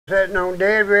Sitting on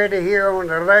dead ready here on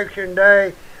election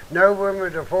day, November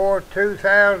the 4th,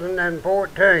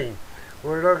 2014.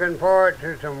 We're looking forward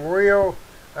to some real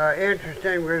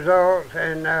interesting results,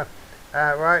 and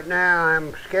right now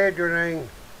I'm scheduling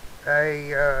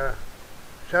a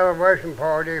celebration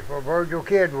party for Virgil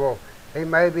Kidwell. He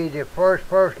may be the first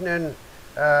person in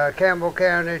Campbell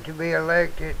County to be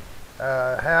elected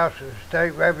House of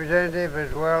State Representative,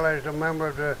 as well as a member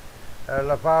of the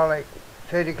La Follette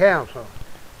City Council.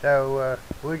 So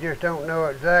we just don't know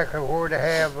exactly where to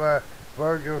have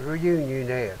Virgil's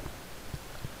reunion at.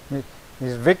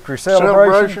 His victory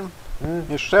celebration?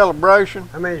 His celebration?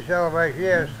 I mean celebration,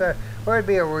 yes. Well, it'd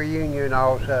be a reunion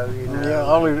also, you know. Yeah,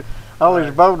 all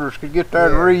these voters could get there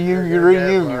to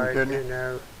reunion, couldn't they? You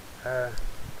know,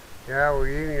 how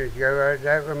reunions go.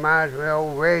 That reminds me of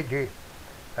old Reggie.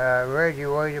 Reggie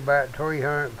weighed about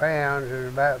 300 pounds, was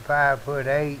about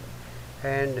 5'8",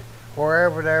 and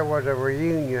wherever there was a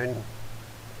reunion,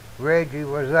 Reggie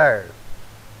was there.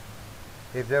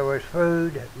 If there was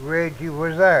food, Reggie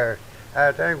was there.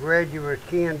 I think Reggie was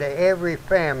kin to every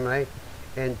family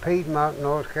in Piedmont,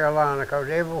 North Carolina, because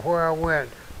everywhere I went,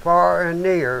 far and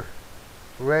near,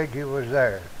 Reggie was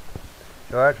there.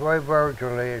 So that's the way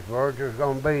Virgil is. Virgil's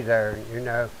going to be there, you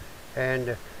know.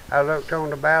 And I looked on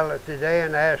the ballot today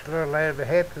and asked a little lady to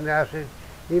help me. I said,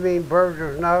 "You mean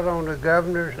Virgil's not on the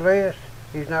governor's list?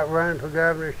 He's not running for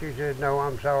governor?" She said, "No,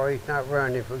 I'm sorry, he's not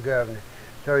running for governor."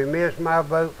 So he missed my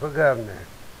vote for governor.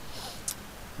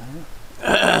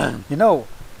 You know,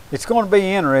 it's going to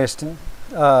be interesting.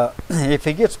 If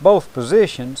he gets both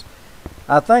positions,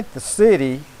 I think the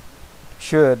city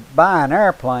should buy an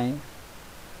airplane,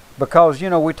 because, you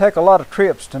know, we take a lot of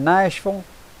trips to Nashville,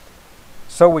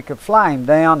 so we could fly him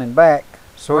down and back.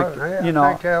 So Well, yeah, you know,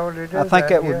 I think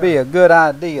that would be a good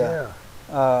idea.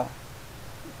 Yeah.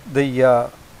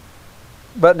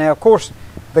 But now, of course,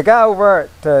 the guy over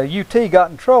at UT got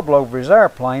in trouble over his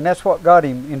airplane. That's what got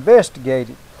him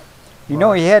investigated. You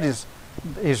know, he had his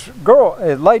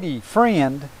lady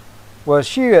friend. Was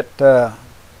she at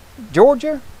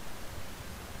Georgia?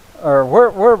 Or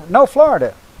where? No,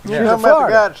 Florida. You're talking about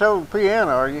the guy that sold the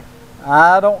piano, are you?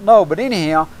 I don't know, but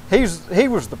anyhow, he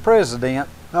was the president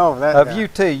of guy.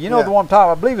 UT. You know the one I'm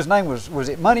talking about? I believe his name was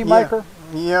it Moneymaker?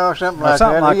 Yeah, something like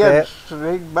something that.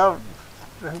 Like he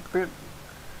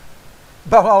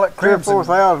bought all that crimson. $3,000 or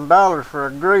 $4,000 for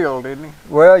a grill, didn't he?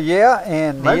 Well, yeah,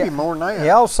 and maybe more than that. He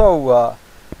also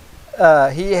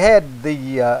he had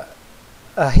a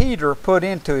heater put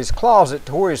into his closet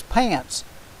to where his pants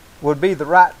would be the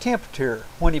right temperature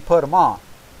when he put them on.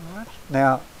 What?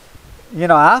 Now, you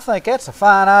know, I think that's a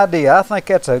fine idea. I think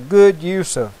that's a good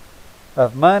use of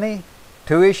money,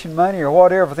 tuition money or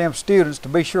whatever, for them students, to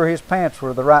be sure his pants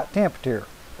were the right temperature.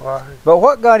 Right. But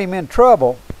what got him in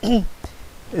trouble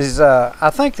is I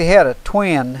think they had a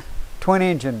twin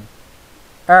engine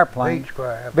airplane.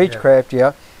 Beechcraft,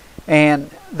 yeah.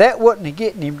 And that wasn't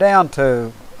getting him down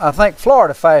to, I think,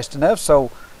 Florida fast enough,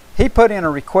 so he put in a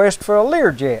request for a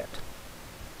Learjet.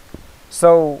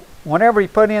 So whenever he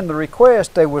put in the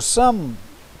request, there was some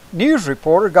news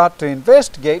reporter got to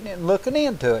investigating it and looking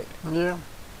into it. Yeah.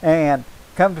 And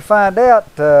come to find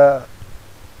out,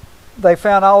 they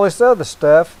found all this other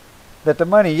stuff, that the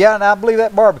money, yeah, and I believe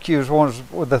that barbecue is one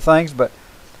of the things, but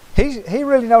he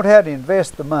really knows how to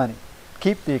invest the money,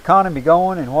 keep the economy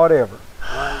going and whatever.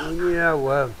 Well, you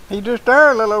know, he just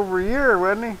there a little over a year,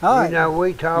 wasn't he? You know,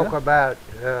 we talk about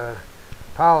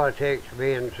politics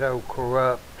being so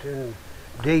corrupt and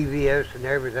devious and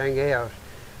everything else.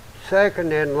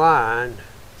 Second in line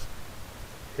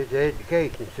is the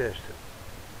education system.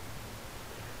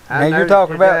 Now you're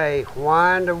talking today,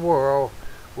 why in the world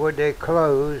would they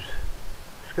close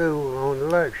school on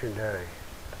election day?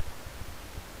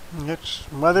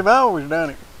 It's well, they've always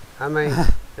done it. I mean,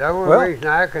 the only reason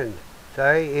I can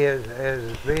say is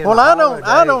as being well,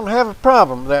 I don't have a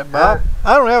problem with that, Bob.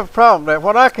 I don't have a problem with that.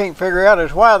 What I can't figure out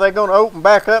is why they're going to open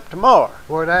back up tomorrow.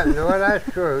 Well,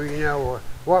 that's true. You know,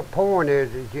 what point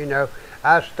is, you know,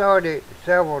 I started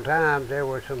several times. There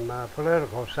were some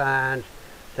political signs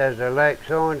that says elect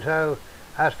so and so.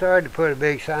 I started to put a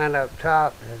big sign up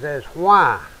top that says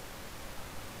why.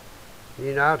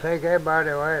 You know, I think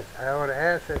everybody ought to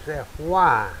ask themselves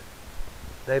why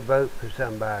they vote for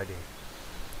somebody.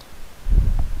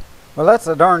 Well, that's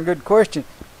a darn good question.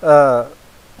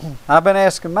 I've been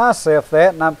asking myself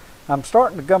that, and I'm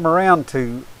starting to come around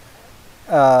to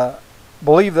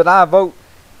believe that I vote,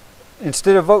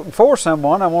 instead of voting for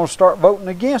someone, I want to start voting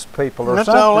against people or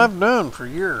something. That's all I've done for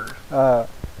years.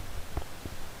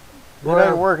 It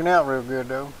ain't working out real good,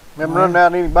 though. Haven't run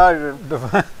out anybody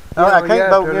to I can't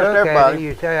vote against everybody.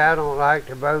 You say, I don't like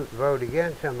to vote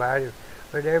against somebody,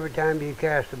 but every time you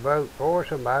cast a vote for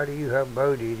somebody, you have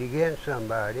voted against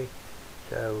somebody.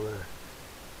 So.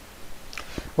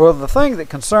 Well, the thing that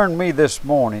concerned me this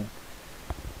morning,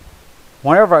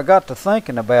 whenever I got to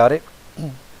thinking about it,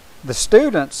 the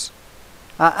students,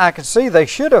 I could see they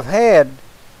should have had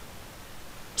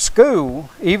school,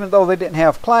 even though they didn't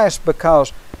have class,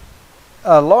 because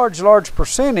a large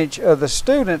percentage of the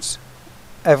students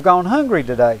have gone hungry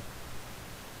today.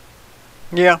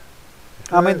 Yeah.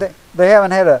 I mean, they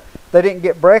haven't had they didn't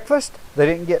get breakfast, they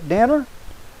didn't get dinner,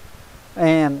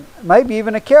 and maybe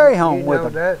even a carry home with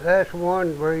them. That's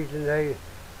one reason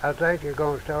I think they're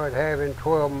going to start having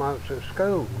 12 months of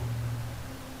school.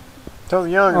 So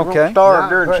the young won't starve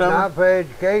during summer? Not for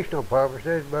educational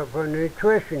purposes, but for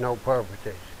nutritional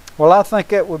purposes. Well, I think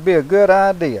that would be a good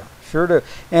idea. Sure do.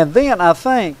 And then I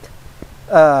think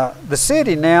the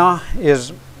city now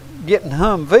is getting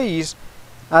Humvees.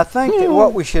 I think that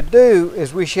what we should do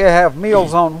is we should have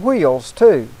Meals on Wheels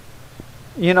too.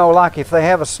 You know, like if they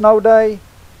have a snow day,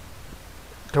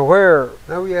 to where.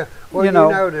 Oh yeah. Well, you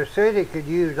know, the city could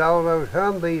use all those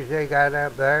Humvees they got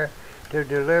up there to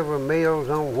deliver Meals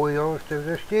on Wheels to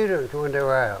the students when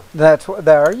they're out. That's what.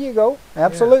 There you go.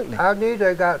 Absolutely. Yeah. I knew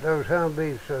they got those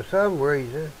Humvees for some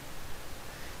reason.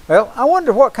 Well, I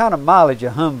wonder what kind of mileage a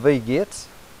Humvee gets.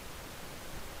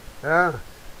 I'll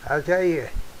tell you.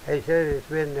 They said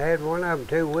had one of them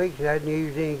 2 weeks. Hadn't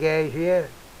used any gas yet.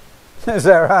 Is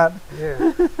that right?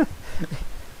 Yeah.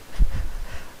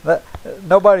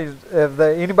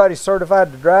 Anybody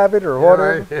certified to drive it or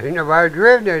whatever? Nobody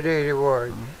driven it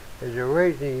anymore. There's a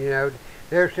reason,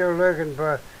 they're still looking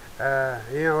for,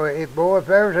 if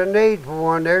there's a need for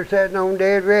one, they're sitting on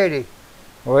dead ready.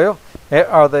 Well,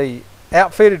 are they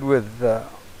outfitted with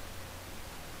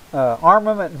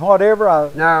armament and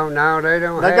whatever? No, they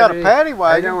don't. They got a paddy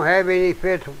wagon. They don't have any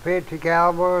 50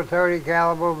 caliber or 30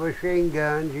 caliber machine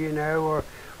guns,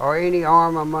 or any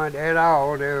armament at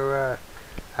all. They're,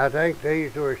 I think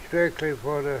these were strictly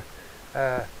for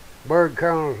the bird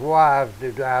colonels' wives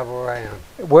to drive around.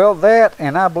 Well, that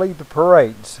and I believe the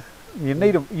parades. You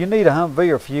need a Humvee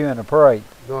or few in a parade.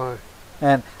 Right.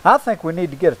 And I think we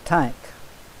need to get a tank.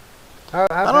 I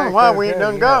don't know why we ain't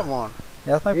done got one.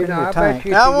 Yeah, I think we need a tank.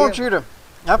 Now I want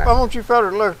you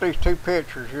fellas to look at these two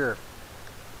pictures here.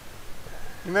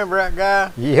 You remember that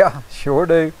guy? Yeah, sure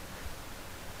do.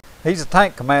 He's a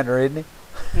tank commander, isn't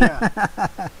he?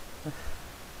 Yeah.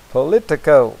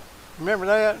 Politico. Remember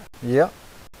that? Yep.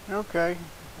 Okay.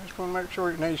 Just want to make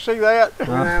sure. Now you see that?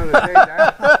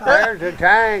 There's the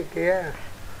tank, yeah.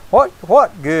 What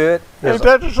good? Ain't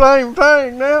that the same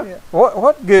thing now? Yeah.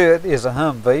 What good is a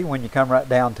Humvee when you come right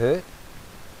down to it?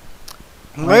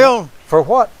 Well, for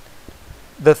what?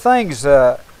 The things,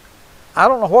 I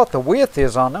don't know what the width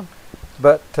is on them,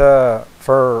 but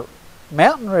for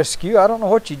mountain rescue, I don't know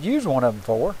what you'd use one of them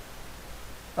for.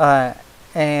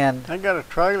 And they got a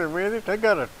trailer with it. They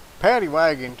got a paddy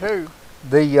wagon too.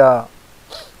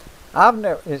 I've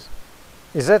never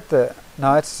is that the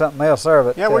no? It's something else there.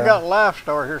 But yeah, we got a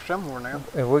Lifestar here somewhere now.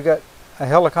 Have we got a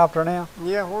helicopter now?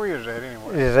 Yeah, where is that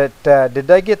anyway? Is it? Did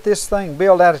they get this thing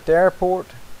built out at the airport?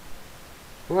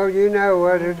 Well,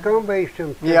 there's going to be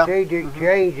some strategic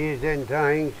changes in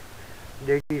things.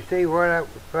 Did you see what that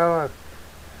fella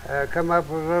come up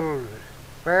with a little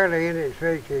fairly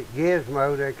inexpensive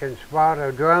gizmo that can spot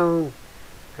a drone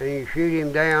and you shoot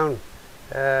him down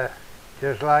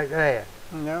just like that?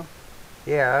 No.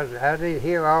 Yeah, I didn't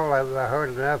hear all of it. I heard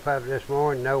enough of it this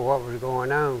morning to know what was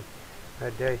going on.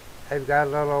 But they've got a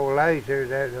little old laser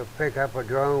that will pick up a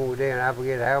drone within, I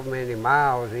forget how many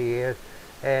miles he is,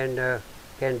 and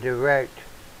can direct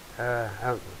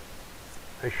a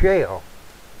shell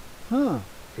to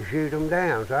shoot them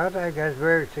down. So I think that's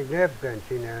very significant,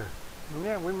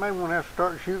 Yeah, we may want to have to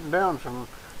start shooting down some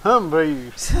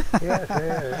Humvees. Yes,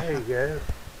 there you go.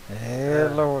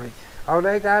 Yeah, Lordy. Oh,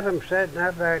 they got them setting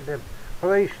up at the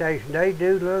police station. They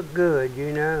do look good,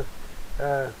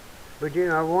 But,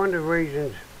 one of the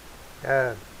reasons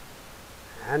I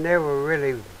never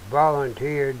really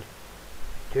volunteered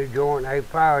to join a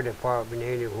fire department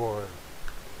anywhere.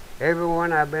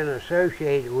 Everyone I've been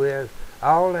associated with,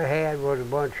 all they had was a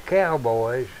bunch of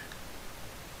cowboys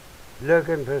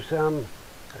looking for some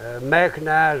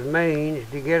mechanized means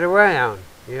to get around.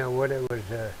 Whether it was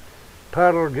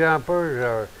puddle jumpers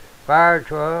or fire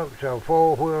trucks or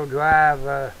four-wheel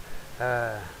drive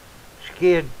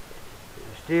skid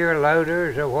steer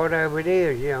loaders or whatever it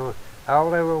is. All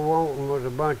they were wanting was a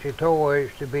bunch of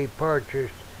toys to be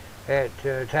purchased at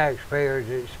taxpayers'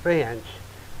 expense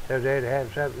so they'd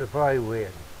have something to play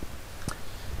with.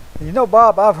 You know,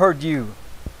 Bob, I've heard you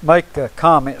make a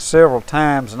comment several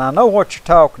times, and I know what you're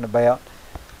talking about,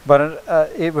 but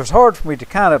it was hard for me to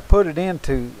kind of put it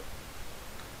into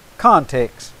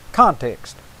context.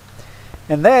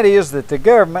 And that is that the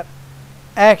government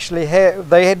actually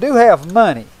they do have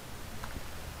money,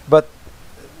 but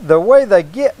the way they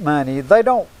get money, they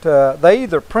don't. They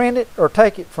either print it or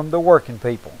take it from the working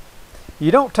people. You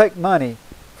don't take money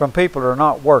from people who are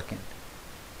not working.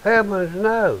 Heavens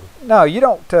no. No, you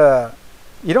don't.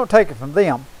 You don't take it from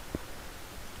them.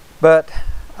 But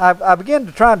I began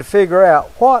to try to figure out,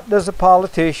 what does a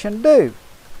politician do?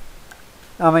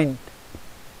 I mean,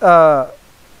 all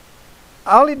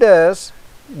he does,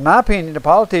 in my opinion, a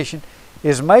politician,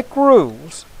 is make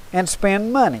rules and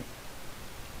spend money.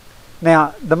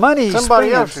 Now, the money he spends...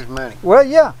 Somebody else's money. Well,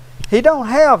 yeah. He don't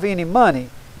have any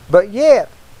money, but yet,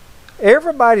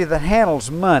 everybody that handles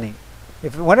money,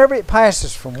 whenever it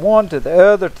passes from one to the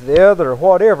other, or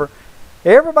whatever,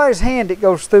 everybody's hand it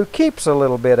goes through keeps a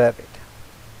little bit of it.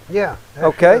 Yeah.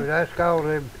 Okay. True. That's called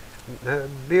a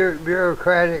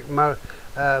bureaucratic maze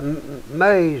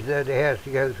that it has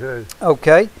to go through.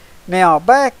 Okay. Now,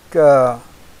 back,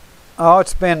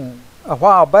 it's been a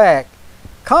while back,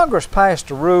 Congress passed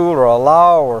a rule or a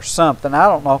law or something, I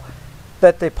don't know,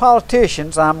 that the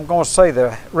politicians, I'm going to say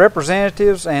the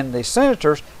representatives and the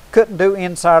senators, couldn't do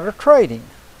insider trading.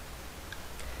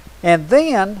 And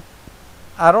then,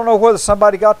 I don't know whether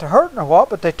somebody got to hurting or what,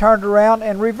 but they turned around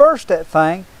and reversed that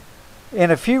thing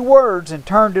in a few words and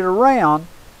turned it around,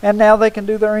 and now they can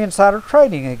do their insider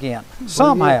trading again,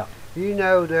 somehow. Well, you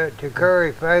know that to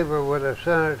curry favor with a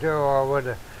senator or with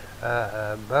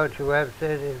a bunch of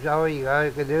representatives, all you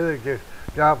can do is just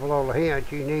drop a little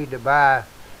hint. You need to buy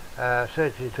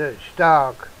such and such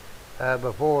stock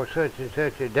before such and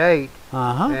such a date.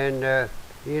 And,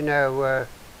 you know,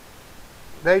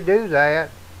 they do that.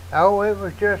 Oh, it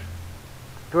was just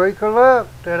streak of luck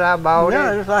that I bought it.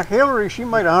 Yeah, it's like Hillary. She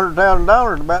made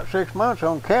 $100,000 in about 6 months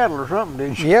on cattle or something,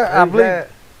 didn't she? Yeah, I believe.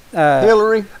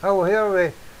 Hillary. Oh,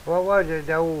 Hillary. What was it?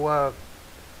 Oh,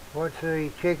 what's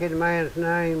the chicken man's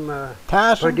name?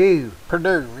 Tyson? Purdue.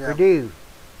 Purdue, yeah. Purdue.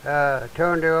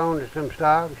 Turned her on to some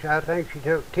stocks. I think she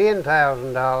took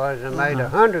 $10,000 and made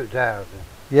 $100,000.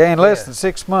 Yeah, in less than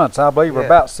 6 months, I believe, or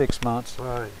about 6 months.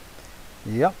 Right.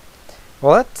 Yep.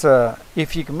 Well, that's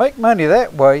if you can make money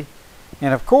that way,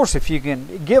 and of course, if you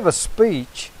can give a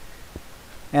speech.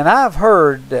 And I've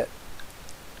heard that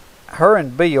her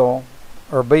and Bill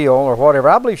or whatever,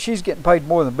 I believe she's getting paid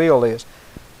more than Bill is.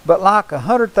 But like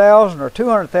 $100,000 or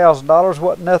 $200,000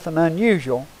 wasn't nothing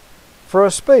unusual for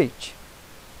a speech.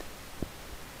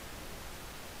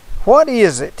 What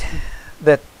is it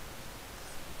that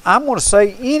I'm going to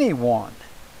say anyone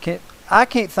I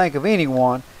can't think of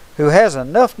anyone who has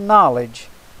enough knowledge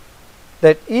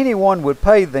that anyone would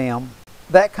pay them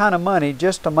that kind of money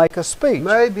just to make a speech.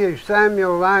 Maybe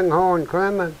Samuel Langhorne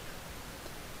Clemens.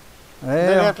 Well,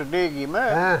 they'd have to dig him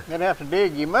up. They'd have to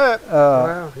dig him up.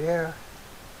 Well, yeah.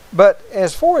 But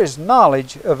as far as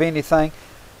knowledge of anything,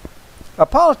 a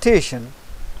politician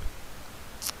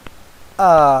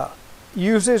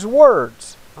uses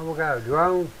words. Oh, we got a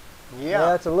drone.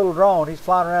 Yeah, it's a little drone. He's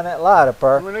flying around that light up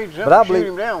there. We need something to shoot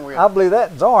him down with. I believe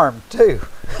that's armed too.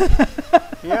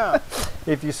 Yeah.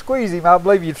 If you squeeze him, I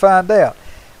believe you'd find out.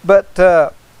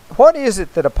 But what is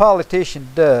it that a politician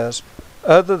does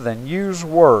other than use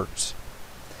words?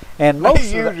 And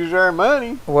most uses their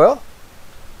money. Well,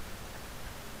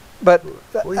 but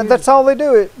that's all they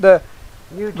do.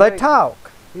 They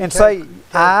talk and say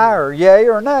aye or yay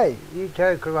or nay. You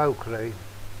take locally.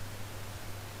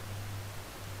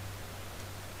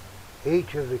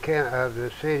 Each of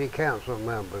the city council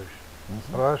members,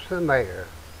 plus the mayor,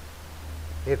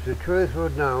 if the truth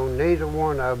was known, neither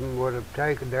one of them would have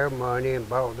taken their money and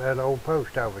bought that old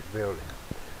post office building.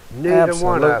 Neither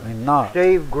one of them. Not.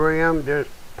 Steve Grimm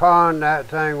just pawned that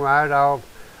thing right off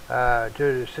to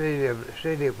the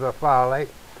city of Buffalo.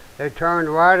 They turned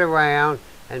right around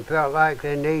and felt like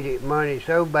they needed money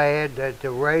so bad that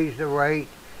to raise the rate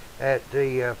at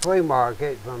the flea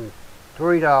market from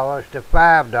 $3 to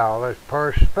 $5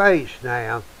 per space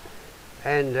now,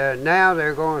 and now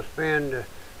they're going to spend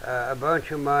a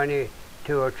bunch of money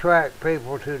to attract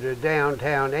people to the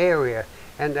downtown area,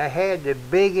 and they had the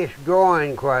biggest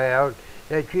drawing crowd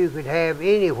that you could have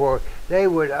anywhere. They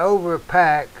would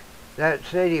overpack that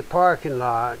city parking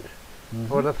lot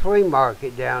for the flea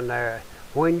market down there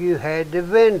when you had the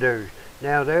vendors.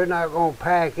 Now they're not going to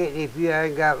pack it if you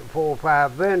ain't got 4 or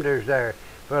 5 vendors there.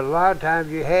 But a lot of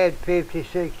times you had 50,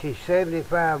 60,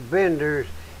 75 vendors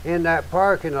in that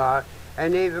parking lot,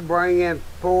 and they would bring in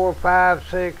 4, 5,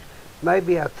 6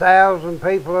 maybe 1,000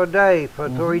 people a day for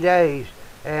 3 days,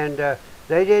 and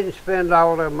they didn't spend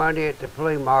all their money at the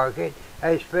flea market.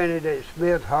 They spent it at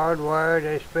Smith Hardware.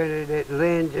 They spent it at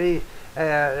Lindsay's.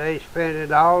 They spent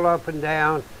it all up and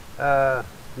down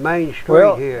Main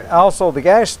Street here. Also the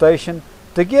gas station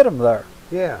to get them there.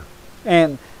 Yeah.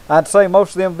 And I'd say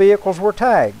most of them vehicles were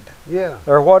tagged. Yeah.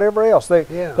 Or whatever else.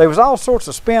 There was all sorts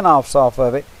of spin-offs off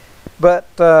of it. But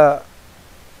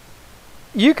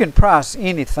you can price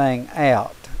anything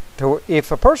out.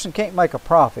 If a person can't make a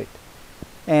profit,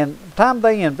 and the time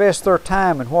they invest their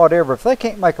time and whatever, if they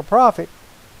can't make a profit.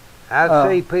 I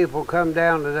see people come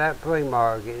down to that flea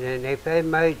market, and if they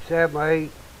made $7 or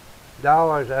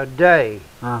 $8 a day,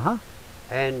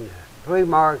 and flea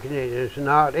marketing is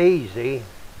not easy.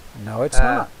 No, it's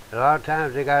not. A lot of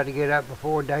times they got to get up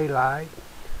before daylight,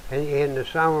 and in the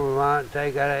summer months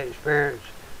they got to experience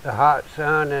the hot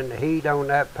sun and the heat on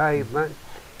that pavement.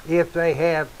 If they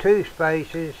have 2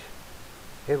 spaces,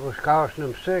 it was costing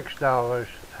them $6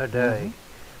 a day.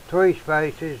 3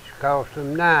 spaces cost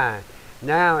them $9.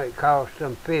 Now it costs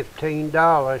them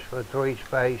 $15 for 3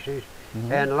 spaces,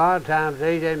 and a lot of times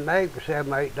they didn't make $7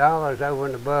 or $8 over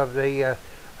and above the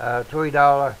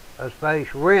 $3 a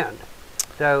space rent.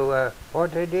 So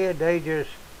what they did, they just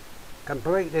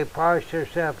completely priced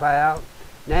themselves out.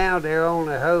 Now their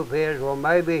only hope is, well,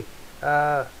 maybe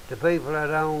the people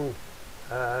that own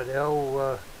the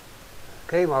old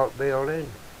Kmart building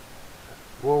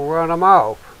will run them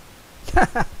off.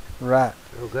 Right.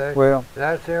 Okay. Well,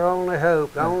 that's their only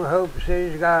hope. The only hope the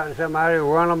city's got is somebody to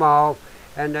run them off,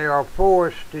 and they are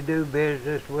forced to do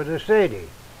business with the city.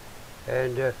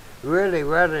 And really,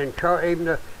 rather than even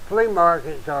the flea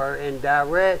markets are in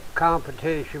direct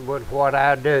competition with what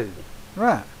I do.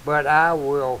 Right. But I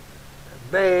will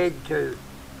beg to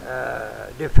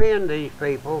defend these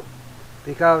people,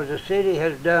 because the city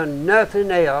has done nothing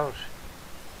else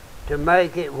to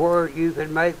make it where you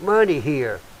can make money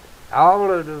here.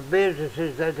 All of the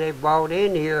businesses that they brought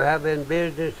in here have been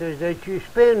businesses that you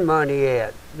spend money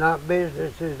at, not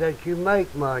businesses that you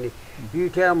make money. You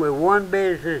tell me one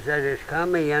business that has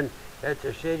come in that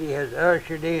the city has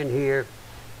ushered in here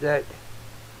that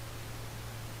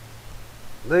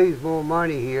leaves more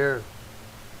money here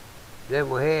than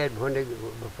we had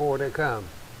before they come.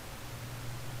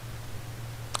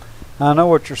 I know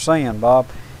what you're saying, Bob.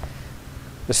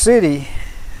 The city,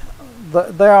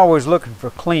 they're always looking for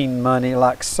clean money,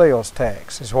 like sales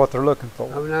tax is what they're looking for.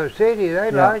 Oh, no, city,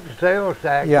 they like the sales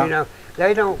tax. You know,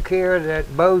 they don't care that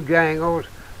Bojangles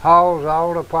hauls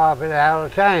all the profit out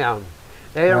of town.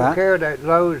 They don't care that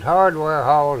Lowe's Hardware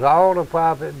hauls all the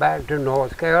profit back to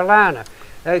North Carolina.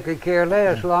 They could care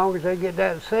less as long as they get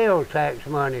that sales tax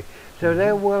money. So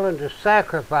they're willing to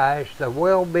sacrifice the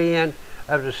well-being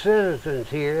of the citizens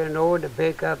here in order to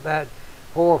pick up that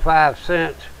 4 or 5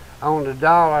 cents on the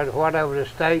dollar, whatever the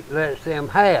state lets them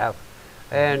have.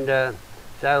 And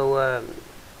so,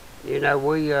 you know,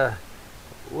 we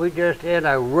just in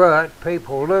a rut.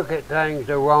 People look at things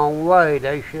the wrong way.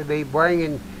 They should be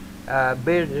bringing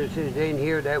businesses in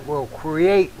here that will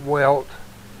create wealth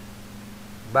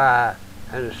by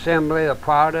an assembly of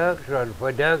products or the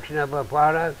production of a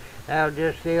product. Now,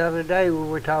 just the other day we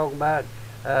were talking about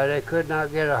they could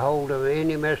not get a hold of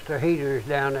any Mr. Heaters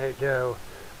down at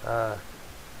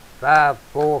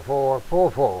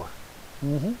 54444.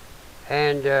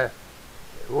 And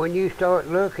when you start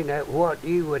looking at what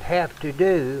you would have to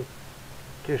do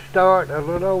to start a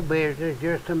little business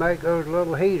just to make those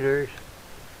little heaters,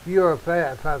 you're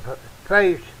faced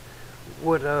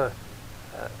with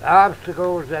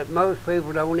obstacles that most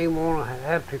people don't even want to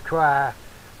have to try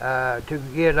to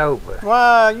get over.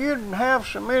 Why, you'd have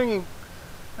so many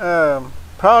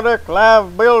product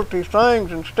liability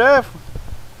things and stuff.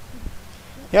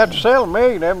 You have to sell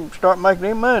them, you never start making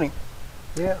any money.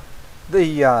 Yeah.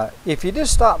 If you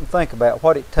just stop and think about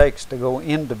what it takes to go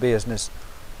into business,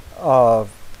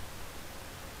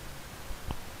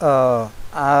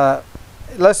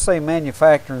 let's say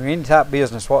manufacturing or any type of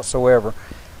business whatsoever,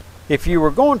 if you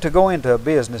were going to go into a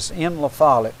business in La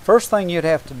Follette, first thing you'd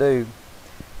have to do,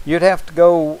 you'd have to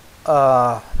go,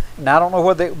 and I don't know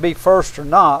whether it would be first or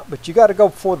not, but you got to go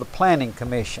before the planning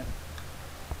commission.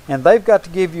 And they've got to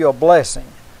give you a blessing.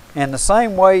 And the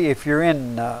same way if you're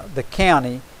in the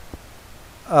county,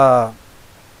 I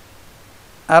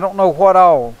don't know what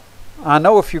all. I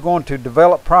know if you're going to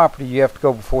develop property, you have to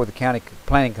go before the county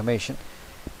planning commission.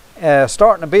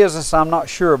 Starting a business, I'm not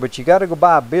sure, but you got to go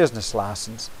buy a business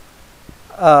license.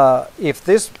 If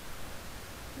the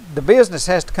business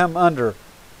has to come under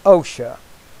OSHA,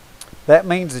 that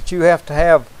means that you have to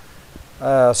have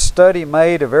a study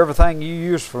made of everything you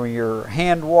use from your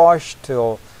hand wash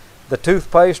till the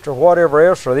toothpaste or whatever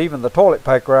else, or even the toilet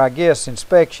paper, I guess,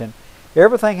 inspection,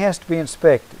 everything has to be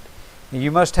inspected. And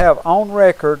you must have on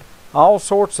record all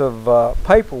sorts of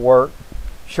paperwork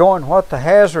showing what the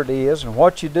hazard is and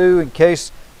what you do in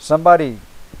case somebody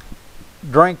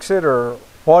drinks it or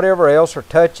whatever else or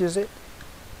touches it.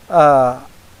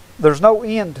 There's no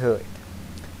end to it.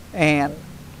 And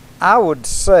I would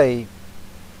say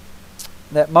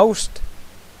that most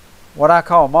what I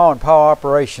call ma and pa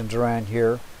operations around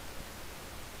here,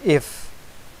 if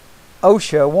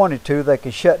OSHA wanted to, they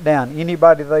could shut down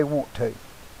anybody they want to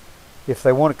if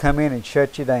they want to come in and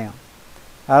shut you down.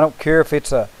 I don't care if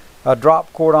it's a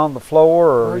drop cord on the floor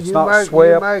or it's not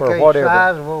swept or whatever. You make a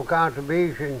sizable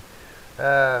contribution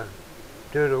to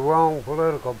the wrong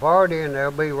political party and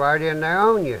they'll be right in there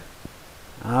on you.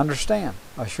 I understand.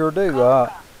 I sure do.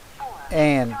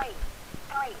 And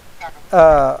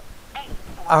I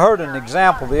heard an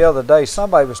example the other day.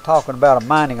 Somebody was talking about a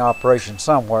mining operation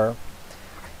somewhere,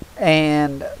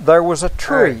 and there was a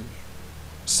tree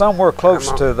somewhere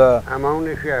close to the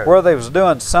where they was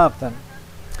doing something,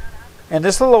 and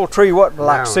this little old tree wasn't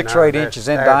like 6 or 8 inches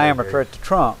in diameter at the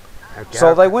trunk. Okay,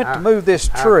 so they went to move this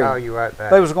tree. I'll call you right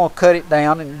back. They was going to cut it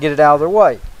down and get it out of their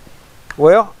way.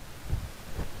 Well,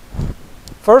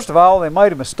 first of all, they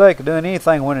made a mistake of doing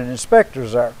anything when an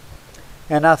inspector's there.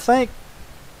 And I think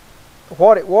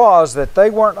what it was that they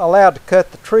weren't allowed to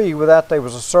cut the tree without they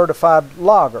was a certified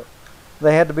logger.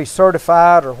 They had to be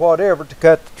certified or whatever to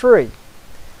cut the tree.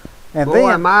 And boy, then,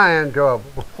 am I in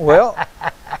trouble. Well,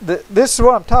 this is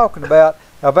what I'm talking about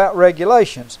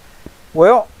regulations.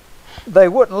 Well, they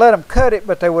wouldn't let them cut it,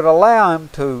 but they would allow them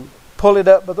to pull it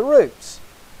up by the roots.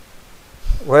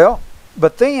 Well,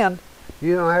 but then,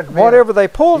 you don't have to whatever they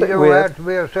pulled it with. You don't have to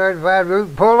be a certified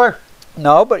root puller?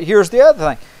 No, but here's the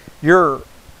other thing.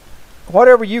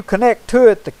 Whatever you connect to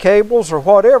it, the cables or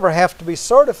whatever, have to be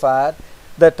certified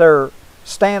that they're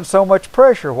stand so much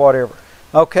pressure or whatever.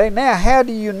 Okay, now how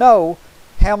do you know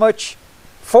how much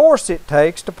force it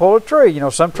takes to pull a tree? You know,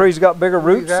 some trees got bigger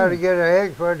roots. You got to get an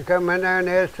expert to come in there and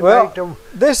estimate them.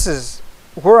 This is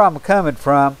where I'm coming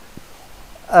from.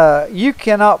 You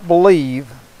cannot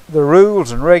believe the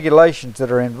rules and regulations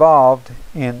that are involved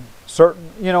in certain,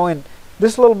 in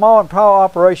this little ma and pa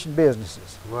operation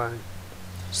businesses. Right.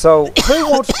 So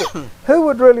who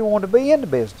would really want to be in the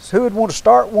business? Who would want to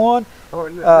start one,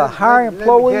 hire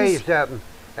employees? Let me tell you something,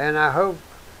 and I hope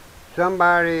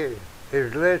somebody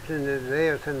is listening to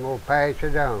this and will pass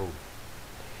it on.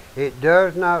 It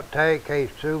does not take a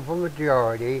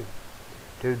supermajority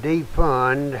to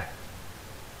defund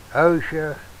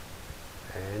OSHA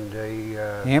and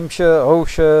the MSHA,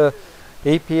 OSHA,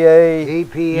 EPA,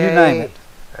 you name it.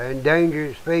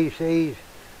 Endangered Species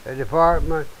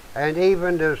Department, and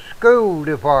even the school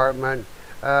department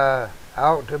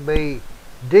ought to be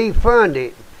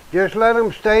defunded. Just let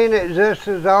them stay in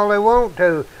existence all they want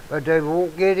to, but they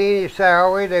won't get any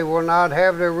salary. They will not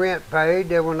have their rent paid.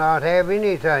 They will not have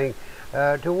anything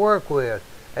to work with.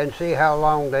 And see how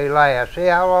long they last. See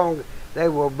how long they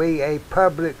will be a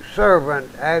public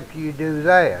servant after you do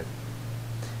that.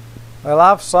 Well,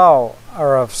 I've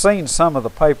seen some of the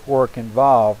paperwork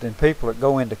involved in people that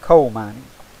go into coal mining.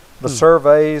 The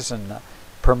surveys and the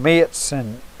permits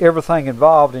and everything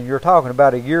involved, and you're talking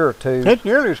about a year or two. It's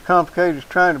nearly as complicated as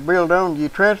trying to build on your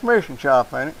transmission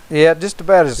shop, ain't it? Yeah, just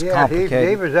about as complicated.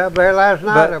 He was up there last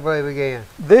night, I believe, again.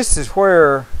 This is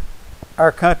where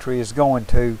our country is going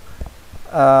to.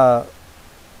 The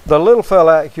little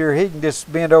fella out here, he can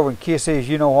just bend over and kiss his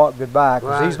you-know-what goodbye,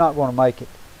 because he's not going to make it.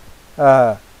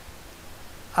 I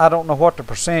don't know what the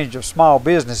percentage of small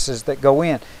businesses that go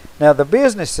in. Now, the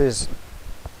businesses,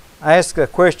 I asked a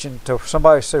question to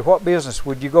somebody who said, what business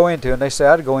would you go into? And they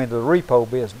said, I'd go into the repo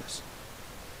business.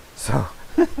 So,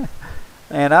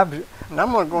 and I'm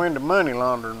going to go into money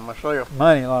laundering myself.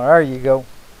 Money laundering, there you go.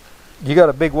 You got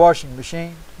a big washing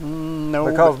machine? No.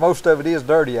 Because most of it is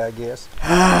dirty, I guess.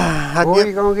 Where are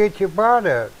you going to get your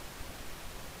product?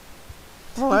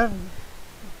 Well,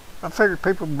 I figured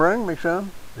people would bring me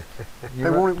some. They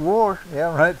want it washed.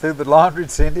 Yeah, right through the laundry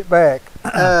and send it back.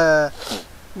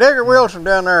 Digger Wilson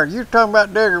down there. You talking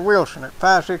about Digger Wilson at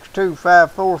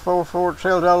 562-5444 that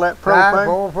sells all that propane?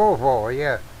 5444,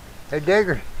 yeah. Hey,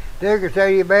 Digger tell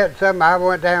you about something. I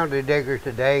went down to Digger's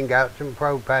today and got some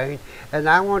propane. And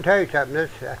I want to tell you something.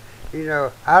 This,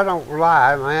 I don't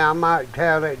lie. Man, I might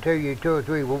tell it to you 2 or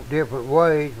 3 different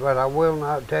ways, but I will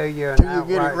not tell you an outright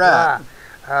you get it right.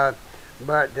 lie.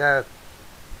 But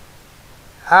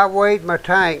I weighed my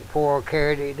tank before I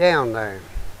carried it down there,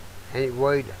 and it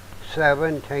weighed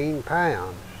 17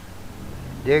 pounds.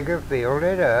 Digger filled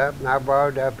it up, and I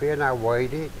brought it up here and I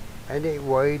weighed it, and it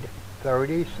weighed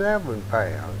 37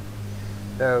 pounds.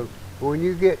 So when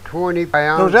you get 20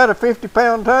 pounds... So was that a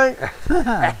 50-pound tank?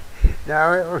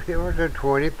 No, it was a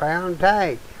 20-pound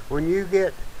tank. When you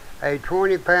get a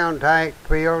 20-pound tank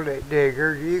filled at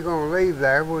Diggers, you're going to leave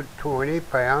there with 20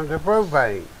 pounds of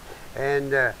propane.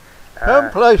 And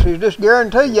some places just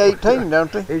guarantee you 18,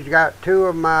 don't they? He's got 2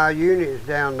 of my units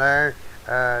down there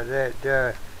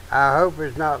that I hope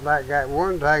it's not like that.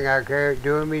 One thing I carried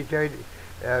to him, he said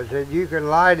you can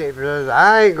light it, but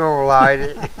I ain't going to light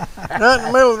it. Not in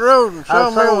the middle of the road and I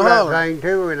sold that holler. thing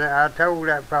too, and I told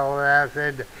that fellow, I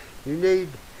said, you need,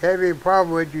 having a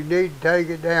problem with, you need to take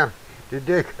it down to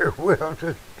Digger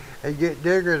Wilson and get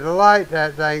Digger to light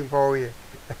that thing for you.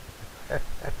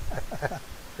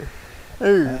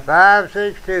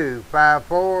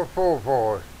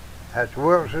 562-5444. That's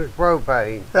Wilson's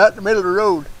Propane. Right in the middle of the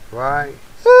road. Right.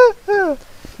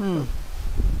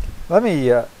 Let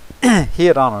me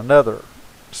hit on another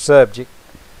subject.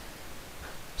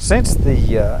 Since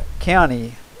the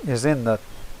county is in the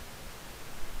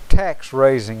tax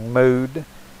raising mood,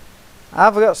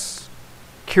 I've got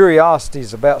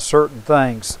curiosities about certain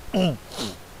things. The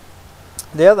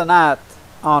other night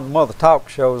on one of the talk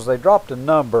shows, they dropped a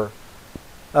number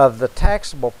of the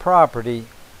taxable property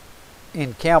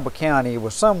in Campbell County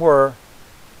was somewhere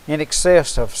in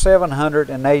excess of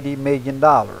 $780 million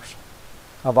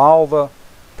of all the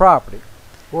property.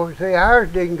 Well, see,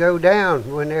 ours didn't go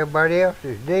down when everybody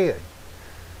else's did.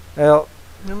 Well,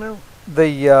 You know.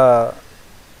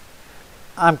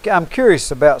 I'm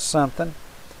curious about something.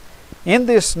 In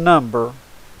this number,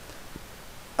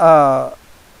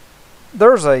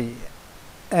 there's an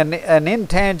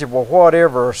intangible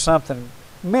whatever or something,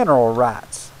 mineral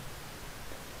rights,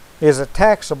 is a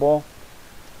taxable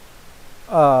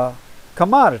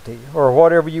commodity or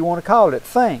whatever you want to call it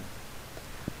thing.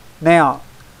 Now,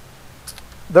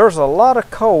 there's a lot of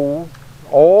coal,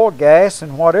 oil, gas,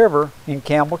 and whatever in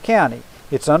Campbell County.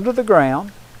 It's under the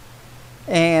ground,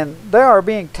 and there are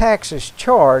being taxes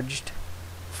charged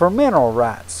for mineral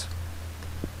rights.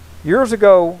 Years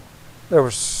ago, there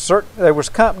was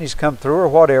companies come through or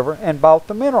whatever and bought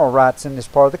the mineral rights in this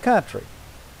part of the country.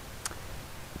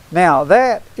 Now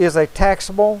that is a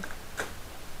taxable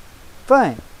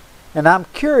thing, and I'm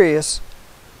curious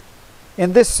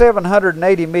in this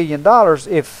 $780 million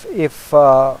if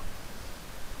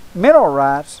mineral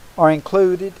rights are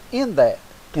included in that.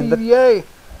 TVA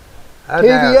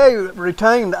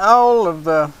retained all of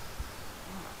the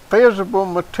visible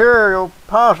material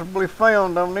possibly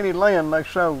found on any land they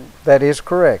sold. That is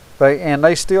correct.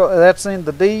 They still, that's in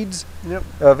the deeds. Yep.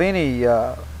 Of any,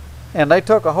 and they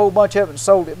took a whole bunch of it and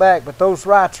sold it back, but those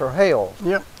rights are held.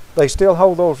 Yep. They still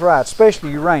hold those rights,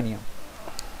 especially uranium.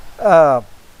 But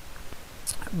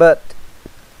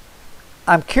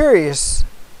I'm curious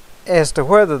as to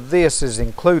whether this is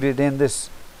included in this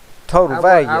total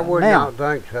value. I would now, not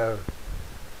think so.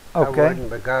 okay. I wouldn't,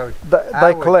 because They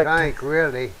I would collect. think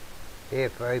really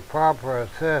if a proper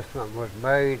assessment was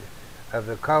made of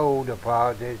the coal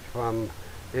deposits from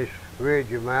this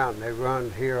ridge of mountain that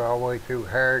runs here all the way through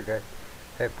Harrogate,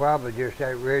 that probably just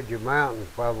that ridge of mountains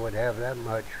probably would have that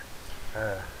much.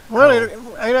 Well,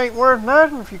 it ain't worth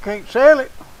nothing if you can't sell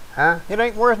it. Huh? It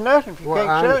ain't worth nothing if you Well, can't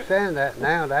I sell it. understand that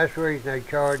now. That's the reason they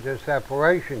charge a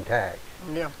separation tax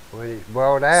Yeah. when it's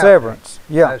brought out. Severance.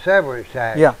 Yeah. A severance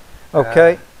tax. Yeah.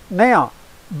 Okay. Now,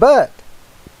 but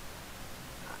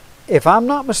if I'm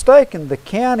not mistaken, the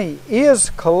county is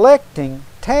collecting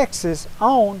taxes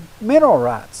on mineral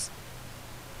rights.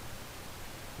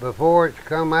 Before it's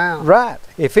come out. Right.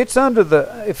 If it's under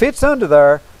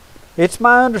there, it's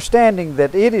my understanding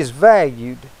that it is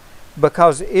valued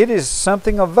because it is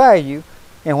something of value,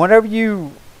 and whenever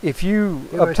if you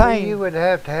obtain, you would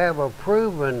have to have a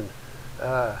proven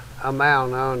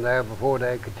amount on there before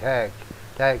they could tax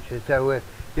it. So if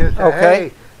you say,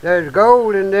 hey, there's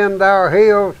gold in them there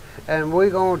hills, and we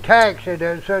gonna tax it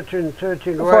at such and such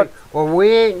a rate. Well,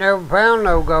 we ain't never found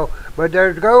no gold, but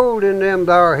there's gold in them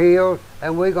there hills,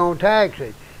 and we gonna tax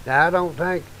it. Now I don't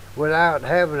think without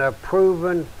having a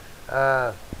proven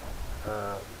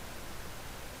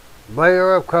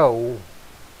layer of coal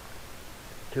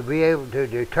to be able to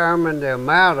determine the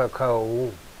amount of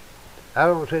coal, I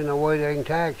don't see no way they can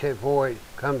tax it before it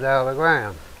comes out of the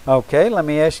ground. okay, let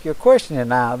me ask you a question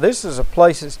now. This is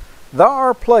there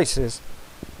are places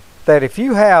that if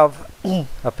you have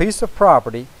a piece of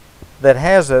property that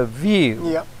has a view,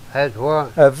 Yep. That's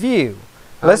what. a view,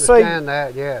 I let's say understand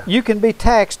that, yeah. you can be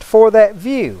taxed for that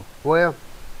view. Well,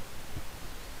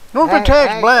 Don't they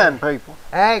tax blind people?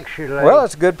 actually. Well,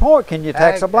 that's a good point. Can you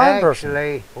tax a blind person?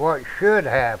 Actually, what should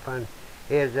happen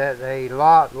is that a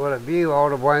lot with a view ought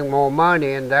to bring more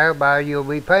money, and thereby you'll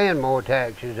be paying more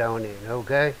taxes on it.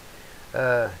 Okay,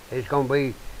 it's gonna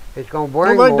bring more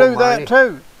money. Well, they do that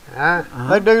too. Huh?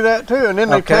 They do that too, and then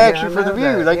they tax you for the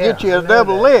view. They get you a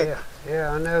double lick.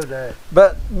 Yeah, I know that.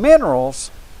 But minerals,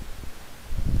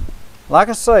 like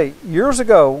I say, years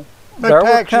ago, They there were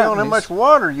tax you on how companies. much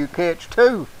water you catch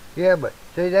too. Yeah, but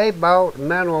see, they bought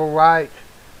mineral rights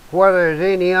whether there's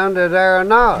any under there or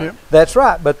not. Yep. That's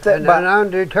right, but And an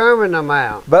undetermined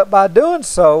amount. but by doing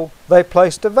so, they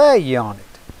placed a value on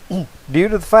it, due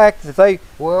to the fact that they.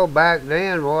 Well, back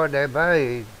then, what they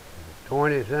paid,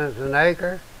 20 cents an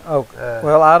acre. Oh,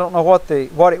 well, I don't know what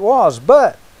it was,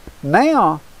 but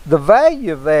now the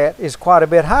value of that is quite a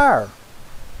bit higher.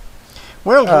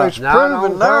 Well, it's Not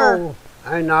proven on there. coal.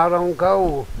 Ain't not on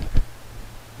coal.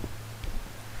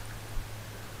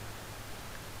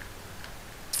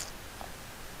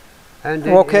 And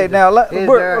Okay, now wait a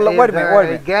minute. Wait a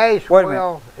minute. Gas Wait a minute.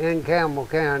 well in Campbell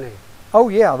County. Oh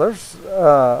yeah,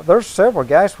 there's several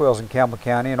gas wells in Campbell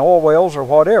County and oil wells or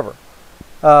whatever.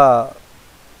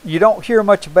 You don't hear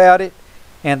much about it,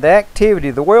 and the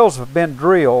activity. The wells have been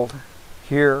drilled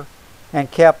here and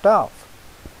capped off.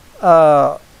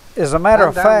 As a matter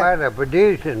of I'm fact, talking about a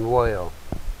producing well.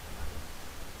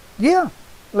 yeah.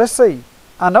 Let's see.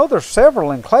 I know there's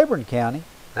several in Claiborne County.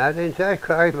 I didn't say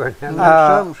Claiborne. And there's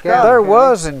some Scott There County.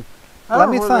 was in. I Let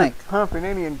don't me know whether think. they're pumping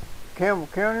any in Campbell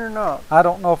County or not. I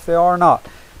don't know if they are or not,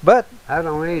 but I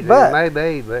don't either. But-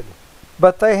 Maybe,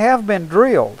 but they have been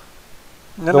drilled.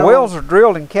 And The wells are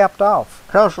drilled and capped off.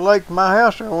 across the lake from my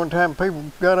house there one time,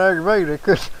 people got aggravated.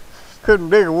 They couldn't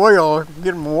dig a well or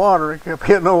get them water. They kept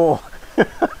hitting oil.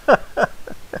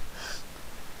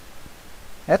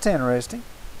 That's interesting.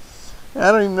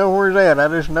 I don't even know where it's at. I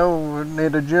just know in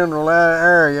the general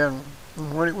area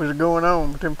and when it was going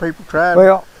on. But them people tried.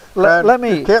 Well, let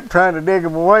me kept trying to dig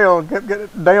them a well and kept getting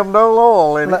damn old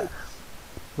oil in it.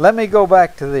 let me go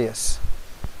back to this.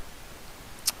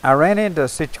 I ran into a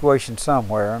situation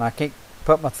somewhere, and I can't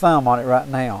put my thumb on it right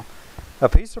now. A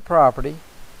piece of property,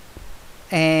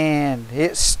 and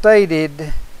it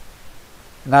stated,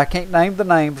 and I can't name the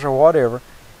names or whatever.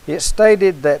 It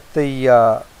stated that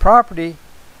the property,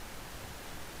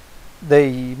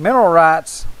 the mineral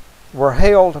rights were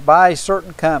held by a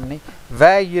certain company,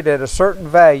 valued at a certain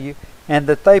value, and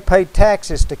that they paid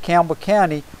taxes to Campbell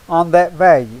County on that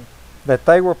value. That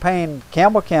they were paying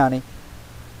Campbell County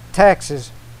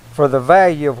taxes for the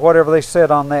value of whatever they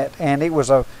said on that, and it was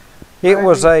a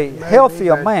healthy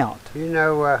but, amount. You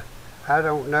know, I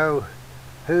don't know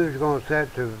who's going to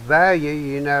set the value.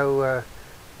 You know,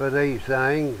 for these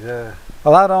things.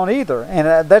 Well, I don't either,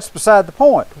 and that's beside the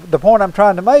point. The point I'm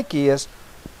trying to make is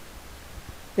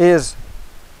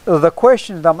the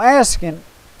question that I'm asking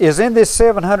is, in this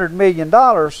 $700 million,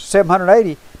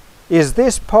 780, is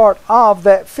this part of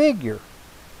that figure?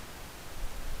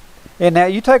 And now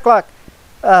you take like,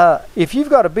 if you've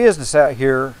got a business out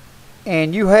here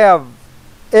and you have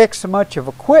X much of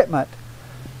equipment,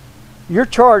 you're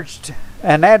charged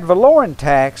an ad valorem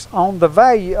tax on the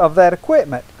value of that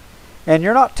equipment. And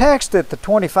you're not taxed at the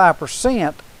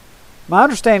 25%. My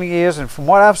understanding is, and from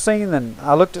what I've seen, and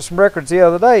I looked at some records the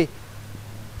other day,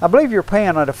 I believe you're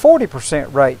paying at a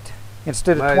 40% rate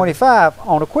instead of 25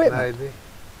 on equipment. Maybe.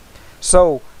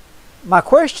 So my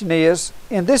question is,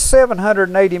 in this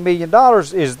 $780 million,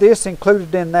 is this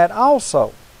included in that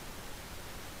also?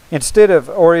 Instead of,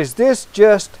 or is this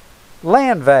just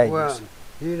land values? Well,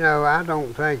 you know, I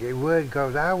don't think it would,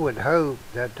 because I would hope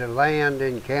that the land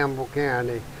in Campbell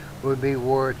County would be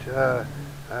worth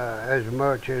as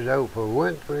much as Oprah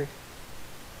Winfrey.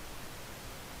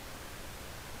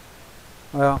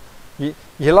 Well, you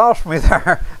lost me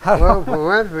there. Well, Oprah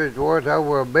Winfrey's worth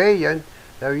over $1 billion.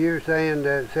 So you're saying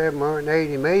that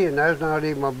 $780 million, that's not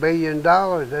even $1 billion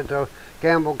that the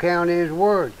Campbell County is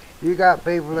worth. You got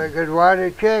people that could write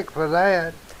a check for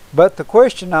that. But the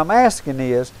question I'm asking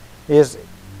is this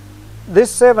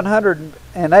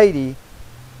 780,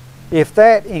 if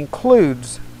that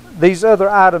includes these other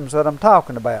items that I'm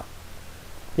talking about,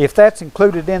 if that's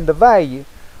included in the value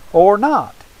or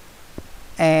not?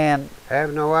 And I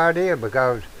have no idea,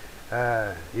 because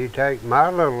you take my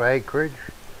little acreage,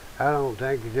 I don't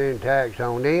think there's any tax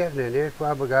on it, and it's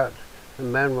probably got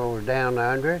some minerals down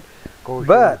under it. Of course,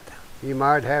 but you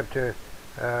might have to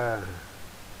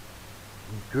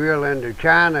drill into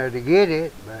China to get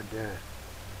it, but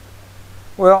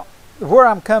well, where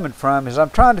I'm coming from is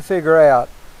I'm trying to figure out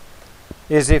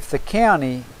is if the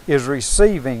county is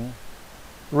receiving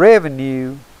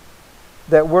revenue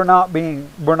that we're not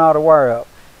aware of.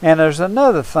 And there's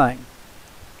another thing,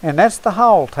 and that's the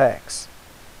haul tax.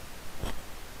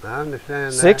 I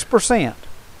understand that. 6%.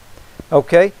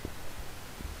 Okay.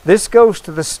 This goes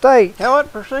to the state. How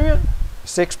what percent?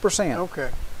 6%. Okay.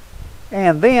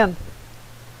 And then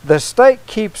the state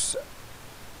keeps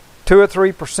 2 or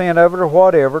 3% of it or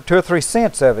whatever, 2 or 3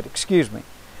 cents of it, excuse me.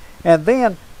 And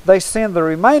then they send the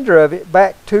remainder of it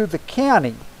back to the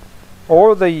county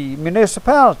or the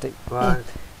municipality. Right.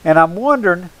 And I'm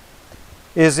wondering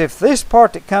is if this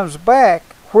part that comes back,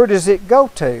 where does it go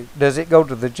to? Does it go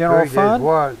to the general fund?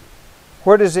 What?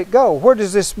 Where does it go? Where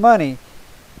does this money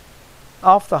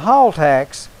off the haul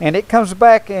tax, and it comes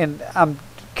back, and I'm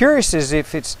curious as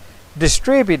if it's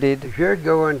distributed. It should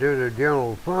go into the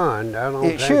general fund. I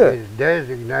don't think it's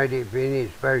designated for any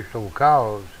special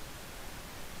cause.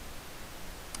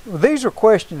 These are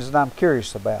questions that I'm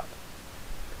curious about.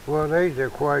 Well, these are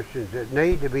questions that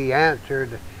need to be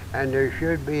answered, and there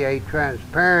should be a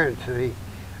transparency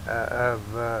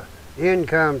of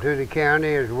income to the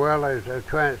county as well as a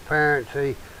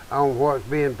transparency on what's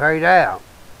being paid out.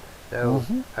 So,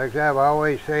 like I've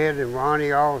always said, and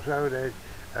Ronnie also, that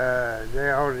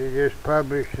they ought to just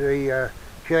publish the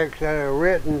checks that are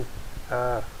written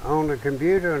on the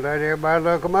computer and let everybody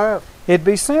look them up. It'd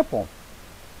be simple.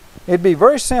 It'd be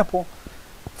very simple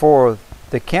for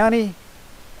the county.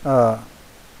 I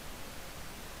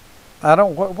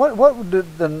don't.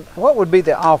 What would be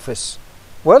the office?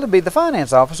 Well, it'd be the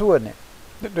finance office, wouldn't it?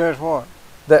 That does what?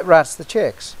 That writes the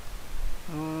checks.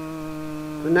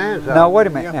 Finance No, wait a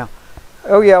minute now.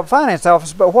 Oh yeah, finance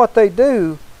office. But what they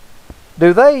do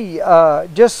they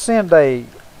just send a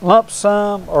lump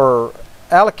sum or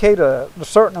allocate a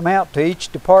certain amount to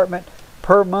each department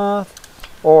per month,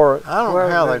 or I don't know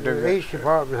how they do that. Each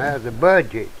department has a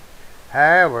budget.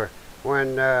 However,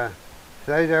 when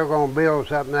say they're going to build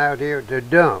something out here to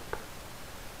dump,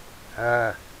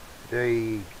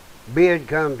 the bid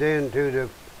comes into the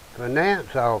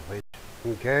finance office,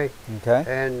 okay? Okay.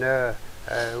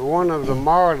 And one of the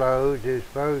Marlows is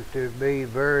supposed to be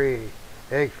very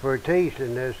expertise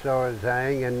in this sort of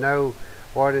thing and know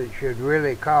what it should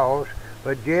really cost.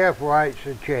 But Jeff writes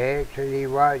the checks, and he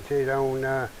writes it on,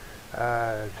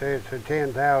 say it's a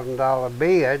 $10,000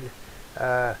 bid.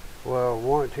 Well,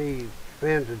 once he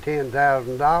spends the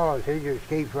 $10,000, he just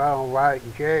keeps right on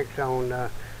writing checks on,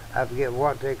 I forget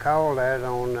what they call that,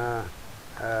 on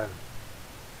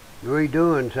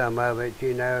redoing some of it,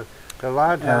 you know. A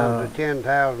lot of times the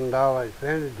 $10,000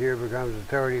 expenditure becomes a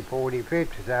 $30,000, $40,000,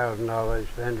 $50,000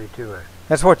 expenditure.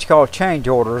 That's what you call change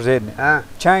orders, isn't it? Huh?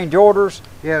 Change orders.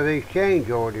 Yeah, these change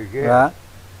orders, yeah. Right.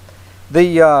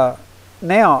 The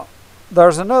now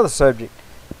there's another subject.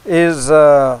 Is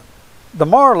the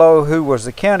Marlowe, who was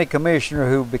the county commissioner,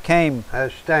 who became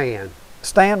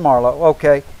Stan Marlowe.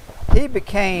 Okay, he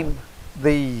became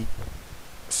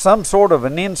some sort of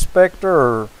an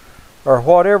inspector or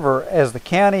whatever as the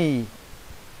county.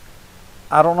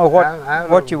 I don't know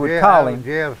what you would call him.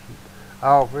 Jeff's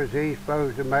office, he's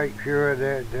supposed to make sure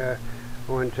that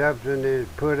when something is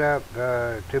put up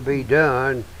to be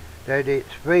done, that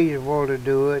it's feasible to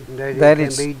do it, and that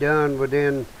it can be done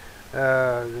within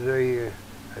the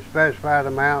specified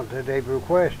amount that they've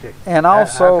requested. And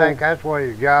also, I think that's what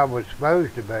his job was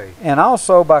supposed to be. And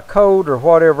also by code or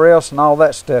whatever else and all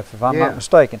that stuff, if I'm not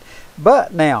mistaken.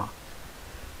 But now,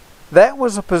 that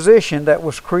was a position that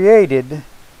was created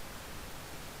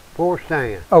for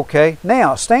Stan. Okay.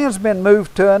 Now, Stan's been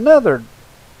moved to another.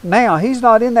 Now, he's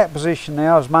not in that position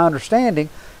now, is my understanding,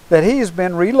 that he has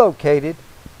been relocated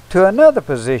to another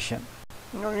position.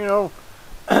 You know,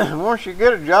 once you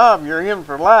get a job, you're in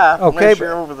for life, unless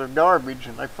you're over the garbage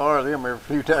and they fire them every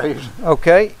few days.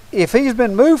 Okay. If he's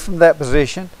been moved from that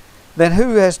position, then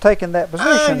who has taken that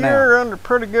position now? You're under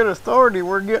pretty good authority.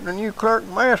 We're getting a new clerk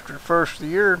master first of the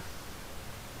year.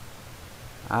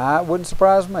 It wouldn't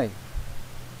surprise me.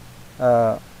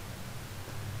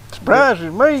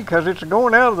 Surprises me because it's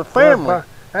going out of the family. Well,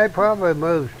 they probably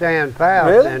moved Stan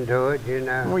Faust into it, you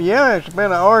know. Well, yeah, it's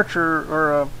been an archer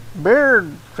or a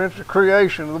Beard since the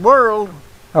creation of the world.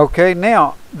 Okay,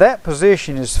 now that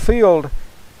position is filled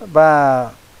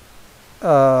by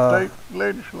state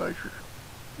legislature.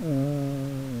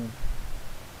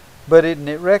 But isn't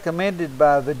it recommended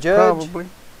by the judge? Probably.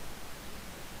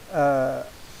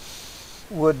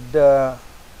 Would the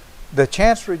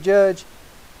chancery judge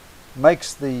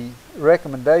makes the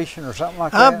recommendation or something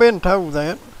like that? I've been told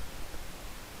that.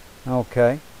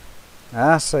 Okay,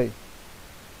 I see.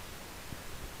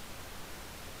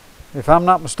 If I'm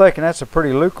not mistaken, that's a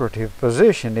pretty lucrative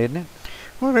position, isn't it?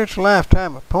 Well, it's a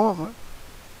lifetime appointment.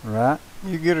 Right.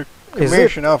 You get a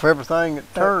commission off everything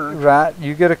that turns. Right.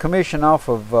 You get a commission off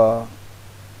of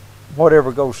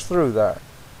whatever goes through there.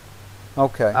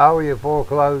 Okay. All your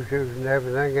foreclosures and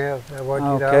everything else. That's what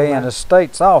you Okay, and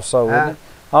estates also, isn't it?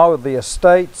 All of the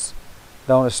estates.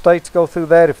 Don't estates go through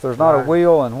that if there's not a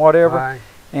will and whatever, Right.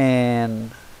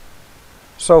 and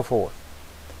so forth.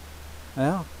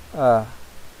 Well,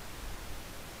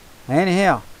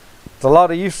 anyhow, it's a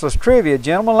lot of useless trivia,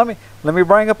 gentlemen. Let me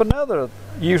bring up another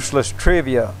useless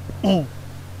trivia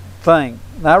thing.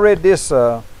 Now, I read this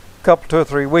a couple, 2 or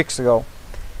 3 weeks ago.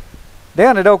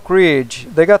 Down at Oak Ridge,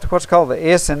 they got what's called the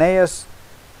S&S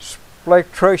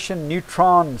spectration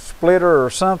neutron splitter or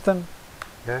something.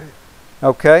 Okay.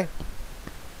 Okay.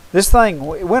 This thing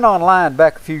went online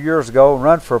back a few years ago and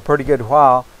run for a pretty good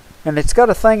while, and it's got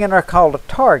a thing in there called a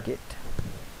target.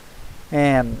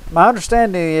 And my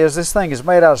understanding is this thing is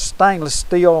made out of stainless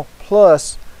steel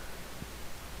plus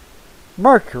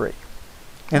mercury.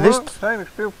 And what? Stainless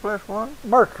steel plus what?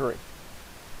 Mercury.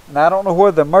 And I don't know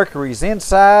whether the mercury's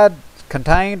inside,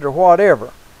 contained, or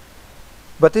whatever.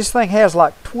 But this thing has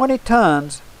like 20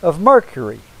 tons of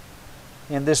mercury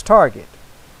in this target.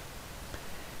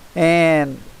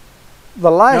 And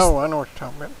the last... No, I know what you're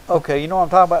talking about. Okay, you know what I'm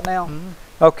talking about now?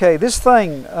 Mm-hmm. Okay, this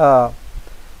thing,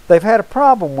 they've had a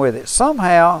problem with it.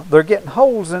 Somehow they're getting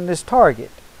holes in this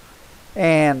target,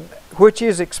 and which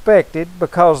is expected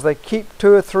because they keep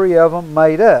 2 or 3 of them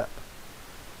made up.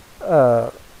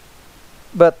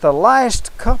 But the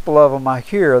last couple of them I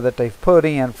hear that they've put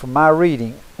in, from my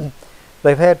reading,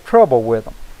 they've had trouble with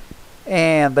them.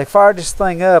 And they fired this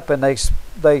thing up, and they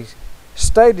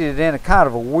stated it in a kind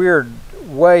of a weird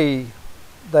way.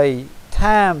 They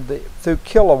timed it through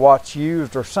kilowatts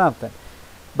used or something.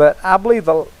 But I believe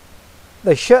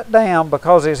they shut down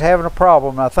because they was having a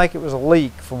problem. And I think it was a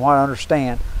leak, from what I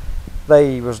understand.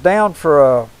 They was down for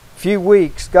a few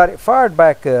weeks, got it fired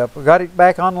back up, got it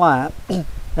back online, and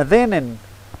then in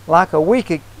like a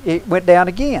week it went down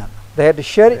again. They had to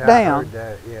shut it down. I heard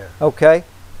that, yeah. Okay.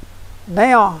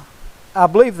 Now I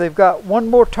believe they've got one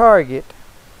more target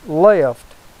left,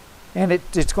 and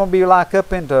it's going to be like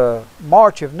up into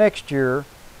March of next year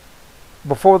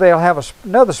before they'll have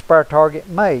another spare target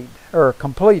made or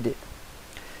completed.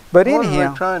 But what anyhow, are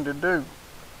they trying to do?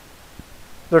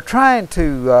 They're trying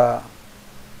to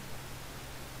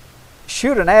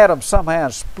shoot an atom somehow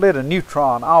and split a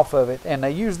neutron off of it, and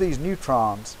they use these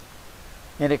neutrons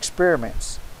in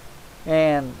experiments.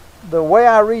 And the way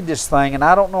I read this thing, and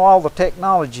I don't know all the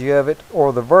technology of it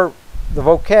or the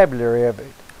vocabulary of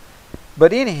it,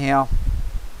 but anyhow,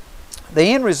 the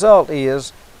end result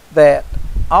is that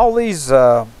all these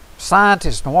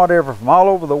scientists and whatever from all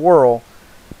over the world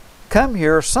come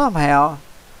here somehow,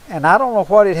 and I don't know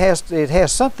what it has. It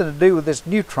has something to do with this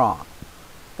neutron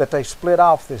that they split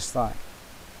off this thing,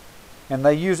 and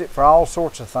they use it for all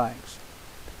sorts of things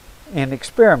in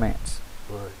experiments.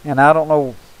 Right. And I don't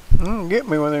know. Get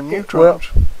me with them neutrons.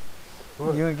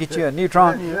 Well, you can get you a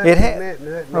neutron. Let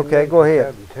me Okay, go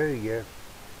ahead. something to you.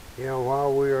 You know,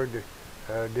 while we were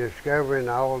discovering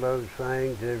all those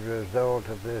things as a result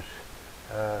of this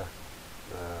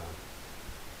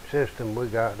system we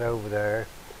got over there,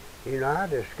 you know, I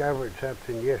discovered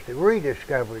something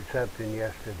rediscovered something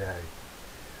yesterday.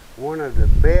 One of the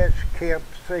best kept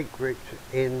secrets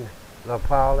in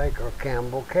LaFollette or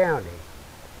Campbell County.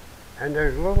 And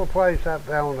there's a little place up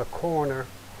there on the corner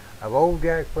of Old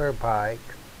Jack Fair Pike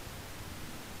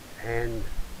and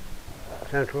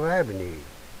Central Avenue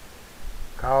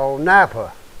called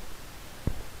Napa.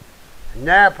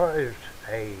 Napa is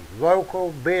a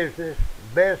local business,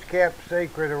 best kept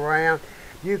secret around.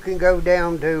 You can go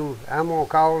down to, I'm going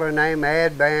to call their name,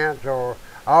 Advance or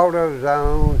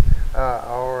AutoZone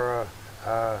or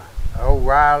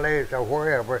O'Reilly's or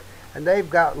wherever, and they've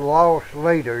got lost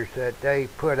leaders that they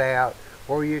put out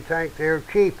where you think they're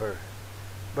cheaper.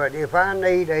 But if I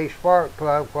need a spark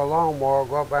plug for a lawnmower,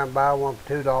 go up there and buy one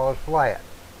for $2 flat.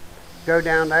 Go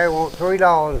down there, want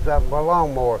 $3 and something for a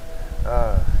lawnmower.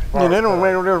 Yeah, they don't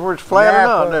make no difference whether it's flat or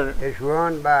not, does it? It's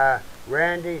run by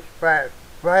Randy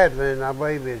Spradlin, I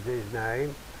believe is his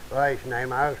name, last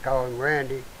name. I was calling him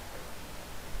Randy.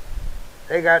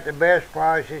 They got the best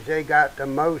prices. They got the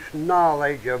most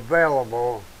knowledge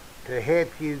available to help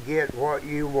you get what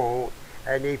you want.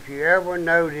 And if you ever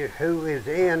notice who is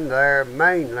in there,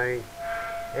 mainly,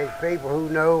 it's people who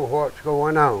know what's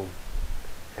going on.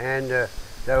 And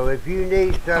so if you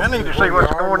need something, I need to see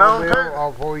what's going on too.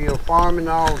 Or for your farming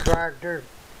all tractor,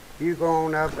 you go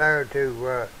on up there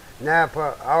to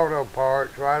Napa Auto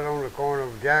Parts, right on the corner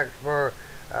of Jacksboro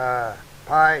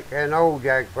Pike and Old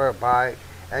Jacksboro Pike,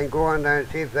 and go in there and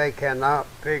see if they cannot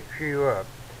fix you up.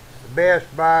 The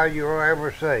best buy you'll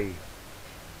ever see.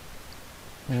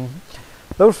 Mm-hmm.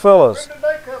 Those fellas. When did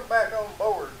they come back on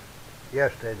board?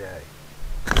 Yesterday.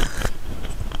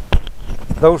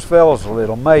 those fellows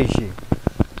will amaze you.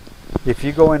 If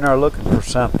you go in there looking for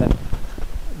something,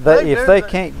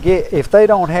 if they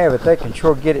don't have it, they can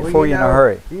sure get it for you in a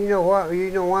hurry. You know what?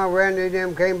 You know why Randy and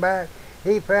them came back?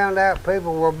 He found out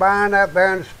people were buying up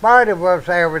there in spite of us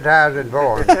advertising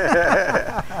for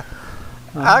them.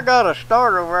 I got a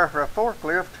starter over there for a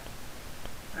forklift.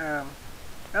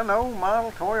 An old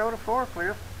model Toyota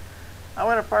forklift. I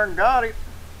went up there and got it,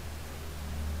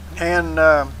 and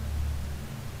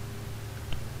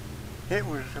it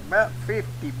was about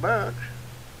 $50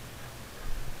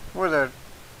 with a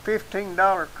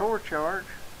 $15 core charge.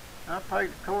 I paid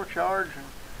the core charge and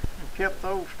kept the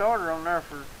old starter on there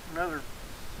for another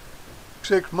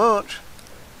 6 months,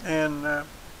 and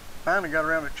finally got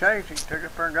around to changing. Took it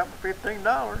up there and got me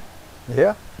 $15.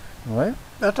 Yeah, well,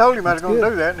 I told him I was going to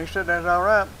do that, and he said that's all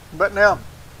right. But now,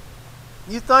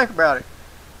 you think about it.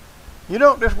 You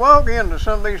don't just walk into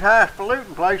some of these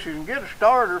highfalutin places and get a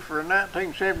starter for a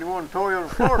 1971 Toyota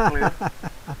forklift.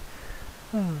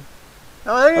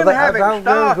 No, they didn't have it in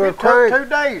stock. It took 2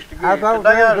 days to get it. The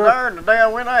day I was there and the day I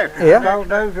went after. Yeah. I thought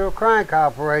those were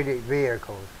crank-operated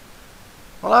vehicles.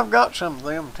 Well, I've got some of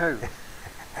them too.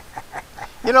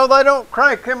 You know, they don't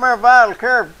crank them there vital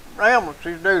care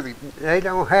ambulances, do they? They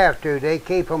don't have to. They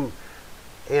keep them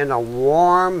in a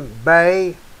warm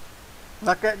bay.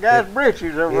 Like that guy's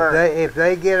britches over there. If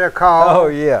they get a call. Oh,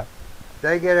 yeah.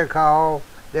 They get a call.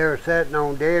 They're sitting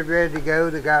on dead ready to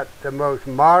go. They got the most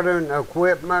modern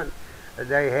equipment.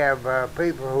 They have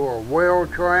people who are well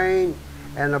trained,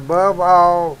 and above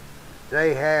all,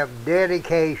 they have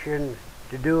dedication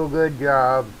to do a good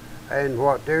job in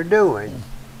what they're doing.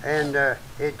 And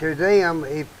to them,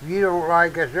 if you don't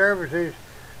like their services,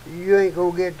 you ain't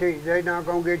gonna they're not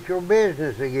gonna get your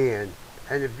business again.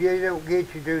 And if they don't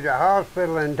get you to the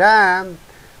hospital in time,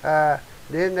 then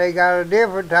they got a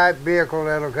different type vehicle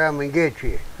that'll come and get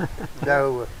you.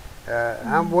 So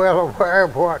I'm well aware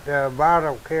of what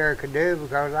vital care can do,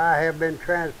 because I have been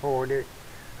transported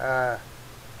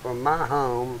from my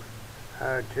home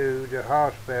to the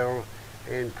hospital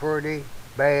in pretty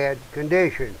bad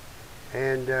condition.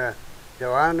 And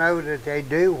so I know that they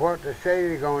do what they say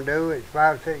they're going to do. It's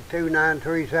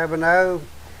 562-9370.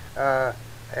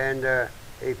 And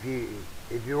if you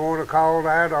want to call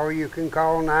that, or you can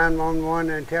call 911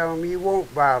 and tell them you want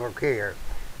vital care,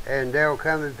 and they'll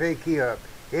come and pick you up.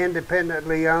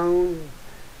 Independently owned,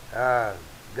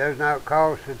 does not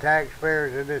cost the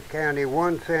taxpayers of this county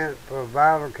 1 cent for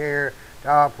vital care to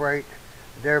operate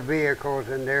their vehicles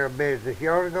and their business.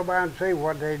 You ought to go by and see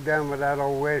what they've done with that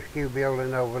old rescue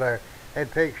building over there. They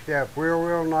fixed it up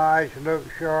real nice, looks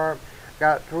sharp,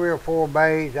 got 3 or 4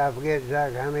 bays. I forget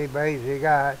exactly how many bays they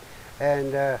got.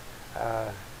 And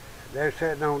they're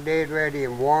sitting on dead ready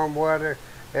in warm weather.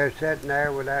 They're sitting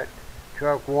there with that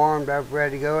truck warmed up,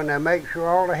 ready to go, and they make sure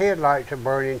all the headlights are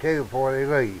burning too before they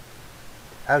leave.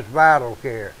 That's vital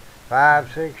care.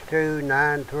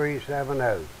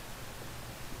 562-9370.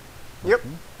 Yep,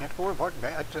 that's what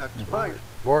that's fine.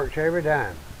 Works every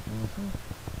time.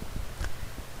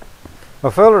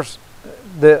 Well, fellas,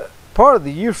 the part of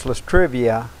the useless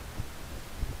trivia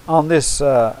on this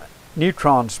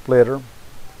neutron splitter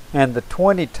and the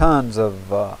 20 tons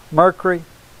of mercury,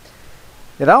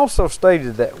 it also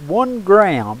stated that 1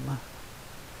 gram,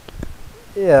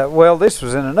 well, this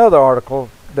was in another article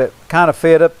that kind of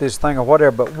fed up this thing or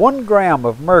whatever, but 1 gram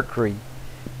of mercury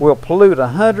will pollute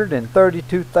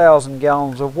 132,000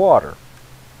 gallons of water.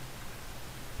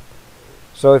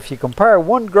 So if you compare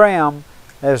 1 gram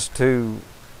as to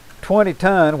 20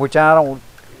 ton, which I don't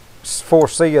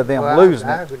foresee of them losing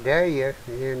I could tell you,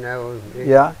 you know,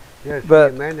 yeah, just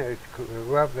but a minute,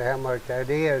 roughly how much that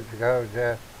is, because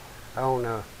on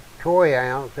a troy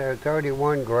ounce, there are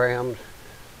 31 grams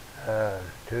to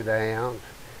the ounce.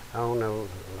 On an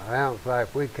ounce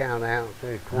like we count ounce,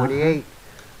 there's 28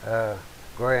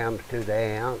 grams to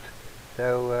the ounce.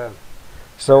 So,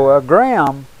 so a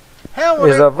gram how would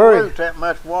is it a very pollute that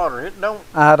much water? It don't.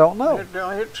 I don't know.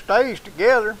 It stays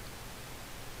together.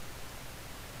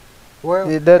 well,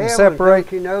 It doesn't separate.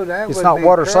 Don't you know that It's would not be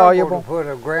water terrible soluble? to put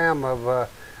a gram of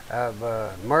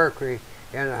mercury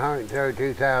in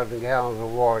 132,000 gallons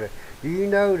of water. Do you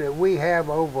know that we have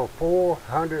over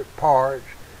 400 parts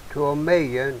to a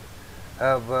million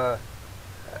of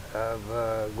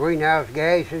greenhouse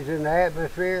gases in the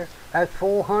atmosphere? That's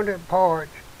 400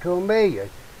 parts to a million.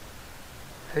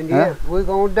 And yet we're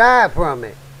going to die from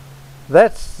it.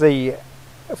 That's the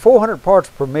 400 parts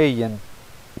per million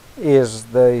is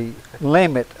the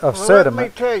limit of sediment. Let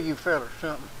me tell you fellas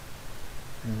something.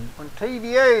 When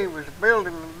TVA was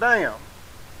building the dam,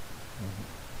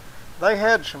 they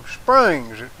had some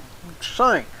springs that would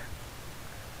sink.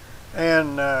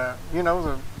 And you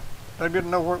know, they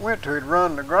didn't know where it went to. It'd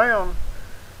run the ground,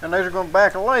 and they was going to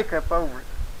back a lake up over it.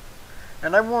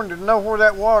 And they wanted to know where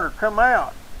that water come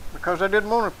out, because they didn't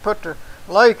want to put the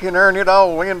lake in there and it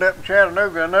all end up in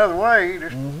Chattanooga another way.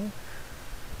 Just,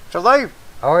 so they...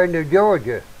 Or into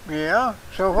Georgia. Yeah.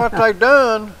 So what they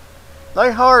done,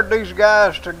 they hired these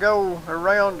guys to go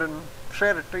around and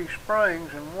sit at these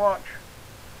springs and watch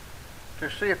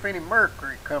to see if any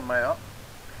mercury come out.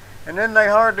 And then they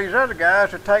hired these other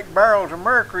guys to take barrels of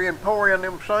mercury and pour in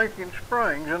them sinking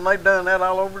springs, and they done that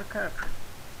all over the country.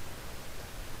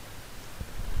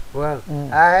 Well,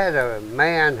 I had a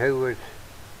man who was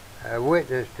a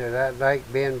witness to that lake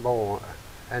being born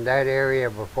and that area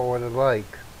before the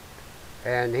lake.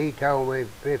 And he told me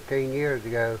 15 years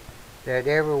ago that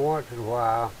every once in a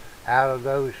while, out of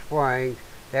those springs,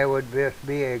 there would just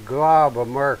be a glob of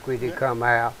mercury to come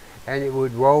out, and it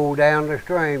would roll down the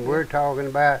stream. We're talking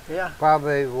about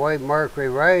probably the way mercury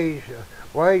weighs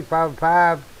probably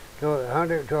 5 to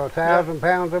 100 to 1,000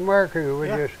 pounds of mercury.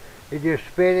 It just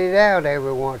spit it out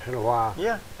every once in a while.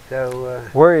 Yeah. So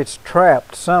where it's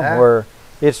trapped somewhere,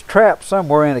 it's trapped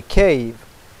somewhere in a cave,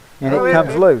 and it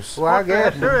comes loose. Well, I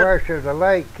guess the pressure of the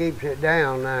lake keeps it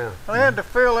down now. They had to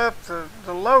fill up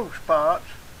the low spots.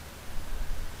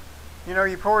 You know,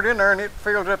 you pour it in there and it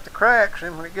fills up the cracks,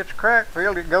 and when it gets crack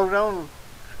filled, it goes on,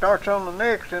 starts on the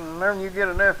next, and then you get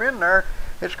enough in there,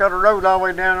 it's got a road all the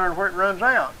way down there where it runs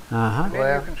out. And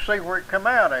then you can see where it come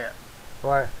out at.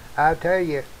 Well, I tell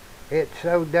you, it's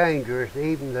so dangerous,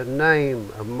 even the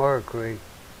name of mercury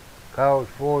caused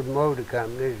Ford Motor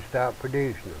Company to stop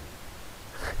producing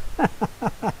them.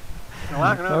 Well,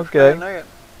 I can understand that.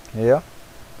 Yeah.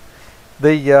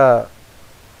 The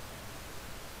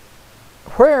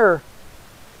where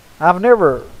I've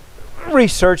never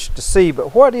researched to see,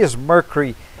 but what is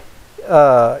mercury?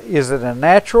 Is it a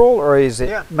natural or is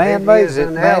it man-made? Is it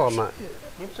an element?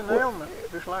 It's an element,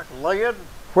 just like lead.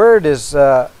 Where does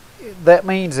that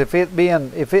means if it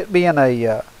being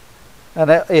a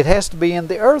it has to be in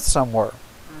the earth somewhere.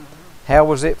 How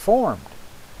was it formed?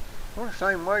 Well, the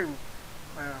same way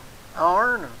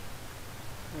iron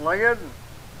and lead and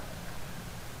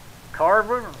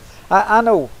carbon. I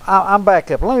know. I'm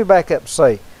back up. Let me back up and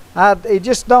say, it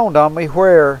just dawned on me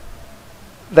where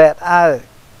that I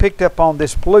picked up on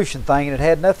this pollution thing, and it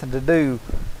had nothing to do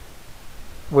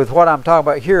with what I'm talking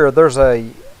about here. There's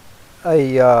a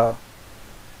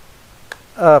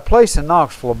place in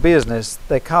Knoxville, a business.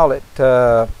 They call it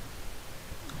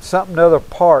something other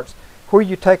parts, where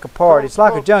you take apart. It's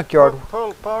like a junkyard.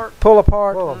 Pull apart. Pull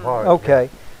apart. Pull apart. Okay.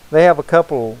 They have a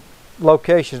couple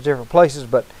locations, different places,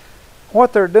 but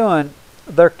what they're doing,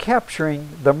 they're capturing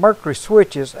the mercury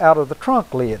switches out of the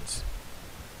trunk lids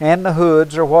and the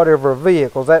hoods or whatever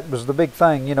vehicles. That was the big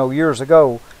thing, you know, years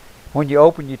ago. When you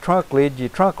open your trunk lid, your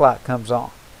trunk light comes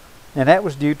on. And that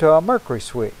was due to a mercury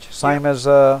switch, same as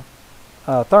a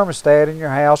thermostat in your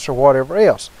house or whatever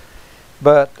else.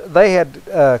 But they had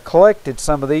collected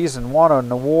some of these and won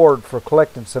an award for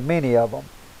collecting so many of them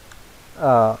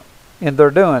in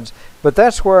their doings. But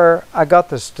that's where I got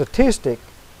the statistic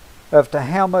of to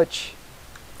how much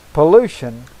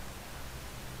pollution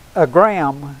a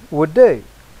gram would do.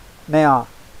 Now,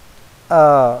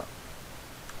 I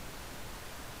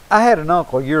had an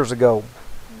uncle years ago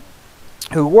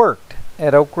who worked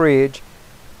at Oak Ridge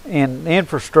in the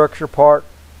infrastructure part,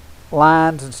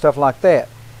 lines and stuff like that.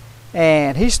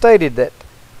 And he stated that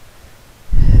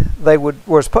they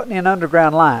was putting in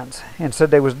underground lines, and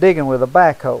said they was digging with a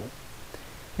backhoe.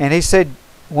 And he said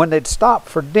when they'd stopped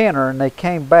for dinner and they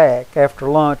came back after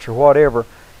lunch or whatever,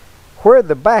 where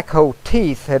the backhoe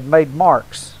teeth had made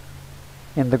marks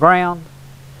in the ground,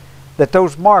 that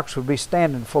those marks would be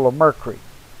standing full of mercury.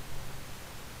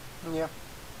 Yeah.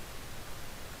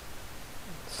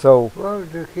 So, well,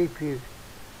 to keep your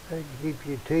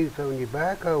teeth on your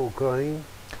backhoe clean.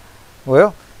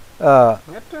 Well,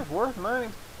 that stuff's worth money.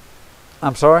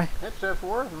 I'm sorry? That stuff's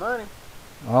worth money.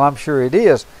 Well, I'm sure it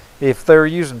is. If they're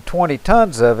using 20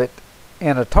 tons of it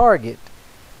in a target,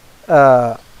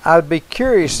 I'd be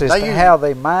curious as to how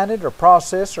they mine it or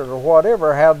process it or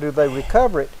whatever. How do they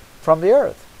recover it from the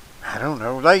earth? I don't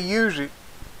know. They use it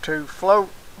to float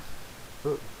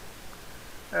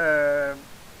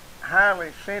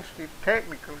highly sensitive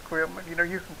technical equipment. You know,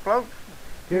 you can float.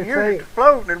 You use it to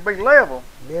float and it'll be level.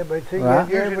 Yeah, but see, right.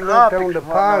 you ever looked on the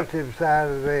positive side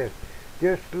of this?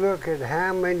 Just look at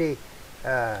how many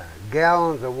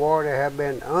gallons of water have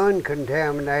been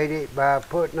uncontaminated by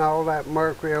putting all that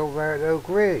mercury over there at Oak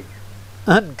Ridge.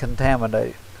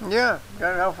 Uncontaminated? Yeah,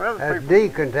 got it off other That's people.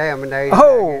 decontaminated.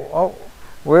 Oh,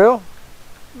 well,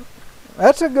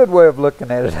 that's a good way of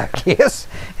looking at it, I guess.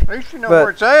 least you know where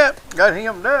it's at. Got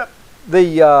hemmed up.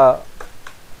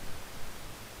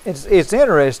 It's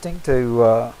interesting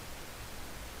to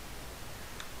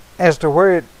as to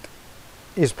where it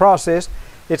is processed.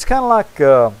 It's kind of like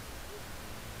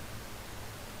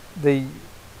the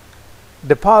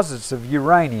deposits of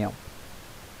uranium.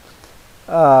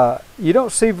 You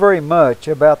don't see very much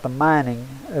about the mining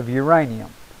of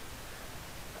uranium.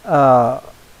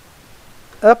 Up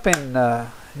in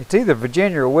it's either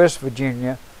Virginia or West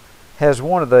Virginia has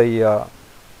one of the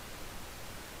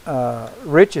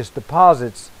richest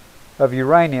deposits of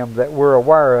uranium that we're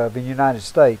aware of in the United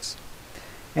States,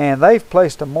 and they've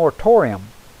placed a moratorium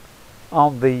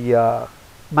on the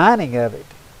mining of it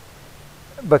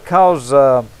because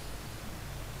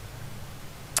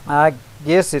I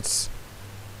guess it's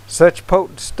such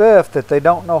potent stuff that they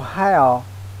don't know how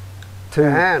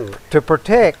to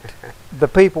protect the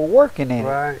people working in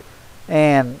it.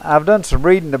 And I've done some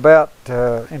reading about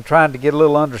and trying to get a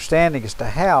little understanding as to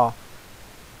how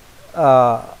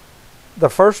the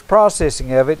first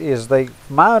processing of it is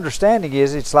my understanding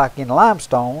is it's like in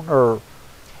limestone or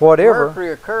whatever.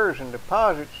 Mercury occurs in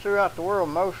deposits throughout the world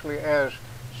mostly as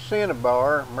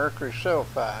cinnabar, mercury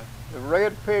sulfide. The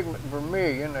red pigment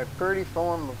vermilion, a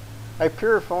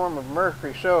pure form of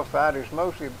mercury sulfide, is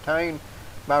mostly obtained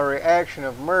by reaction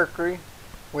of mercury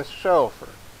with sulfur.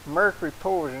 Mercury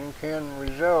poisoning can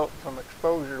result from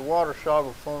exposure to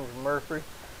water-soluble forms of mercury,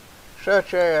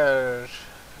 such as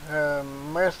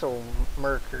methyl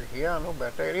mercury. Yeah, I know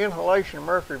about that. Inhalation of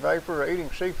mercury vapor or eating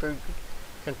seafood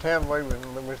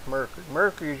contaminated with mercury.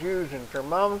 Mercury is used in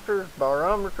thermometers,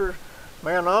 barometers,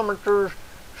 manometers,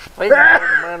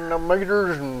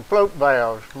 manometers, and float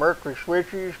valves. Mercury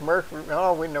switches, mercury.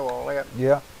 Oh, we know all that.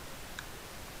 Yeah.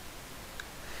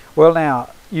 Well, now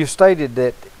you stated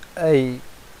that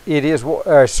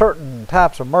certain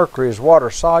types of mercury is water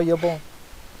soluble.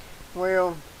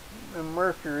 Well, the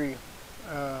mercury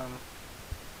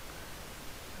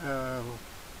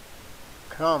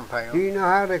compound. Do you know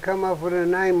how they come up with the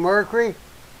name mercury?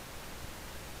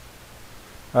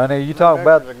 I know you talk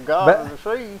about the god of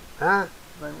the sea. Huh? I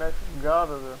think that's the god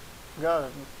of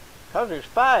because it's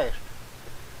fast.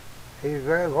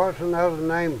 What's another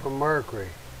name for mercury?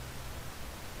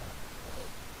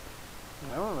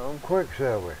 I don't know.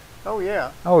 Quicksilver. Oh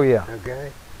yeah. Oh yeah.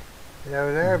 Okay.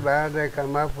 So thereby they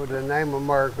come up with the name of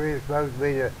mercury. It's supposed to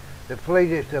be the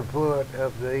fleetest of foot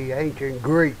of the ancient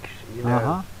Greeks, you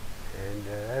know. And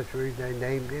that's the reason they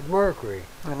named it mercury.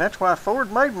 And that's why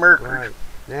Ford made mercury. Right.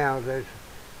 Now,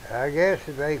 I guess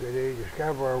if they could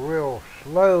discover a real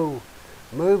slow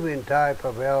moving type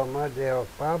of element, they'll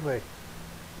probably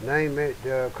name it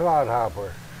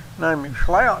clodhopper. Name it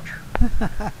slouch.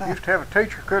 Used to have a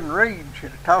teacher couldn't read. She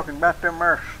was talking about them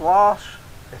there sloths.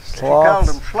 She called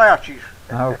them slouchies.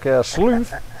 Okay,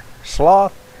 sleuth,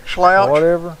 sloth, slouch,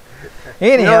 whatever.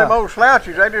 Anyhow, you know them Anyhow, old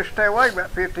slouchies, they just stay awake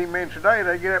about 15 minutes a day.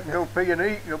 They get up and go pee and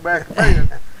eat and go back to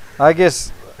bed. I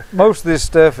guess most of this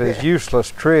stuff is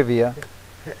useless trivia.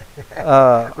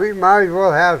 We might as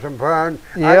well have some fun.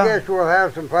 Yeah. I guess we'll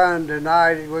have some fun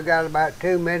tonight. We got about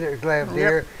 2 minutes left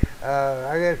here.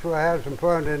 I guess we'll have some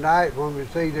fun tonight when we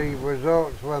see the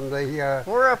results from the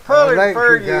we're pulling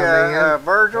for you, election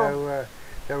Virgil.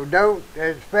 So don't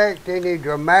expect any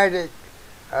dramatic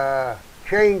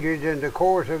changes in the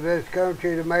course of this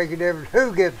country to make a difference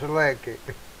who gets elected.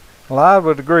 Well, I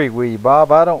would agree with you,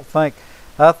 Bob. I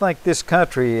think this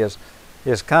country is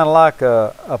kind of like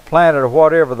a planet or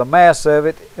whatever, the mass of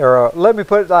it, or let me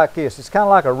put it like this, it's kind of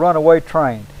like a runaway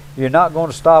train. You're not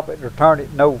going to stop it or turn it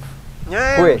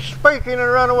quick. Speaking of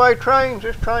runaway trains,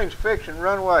 this train's fixing to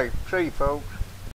run away. See you, folks.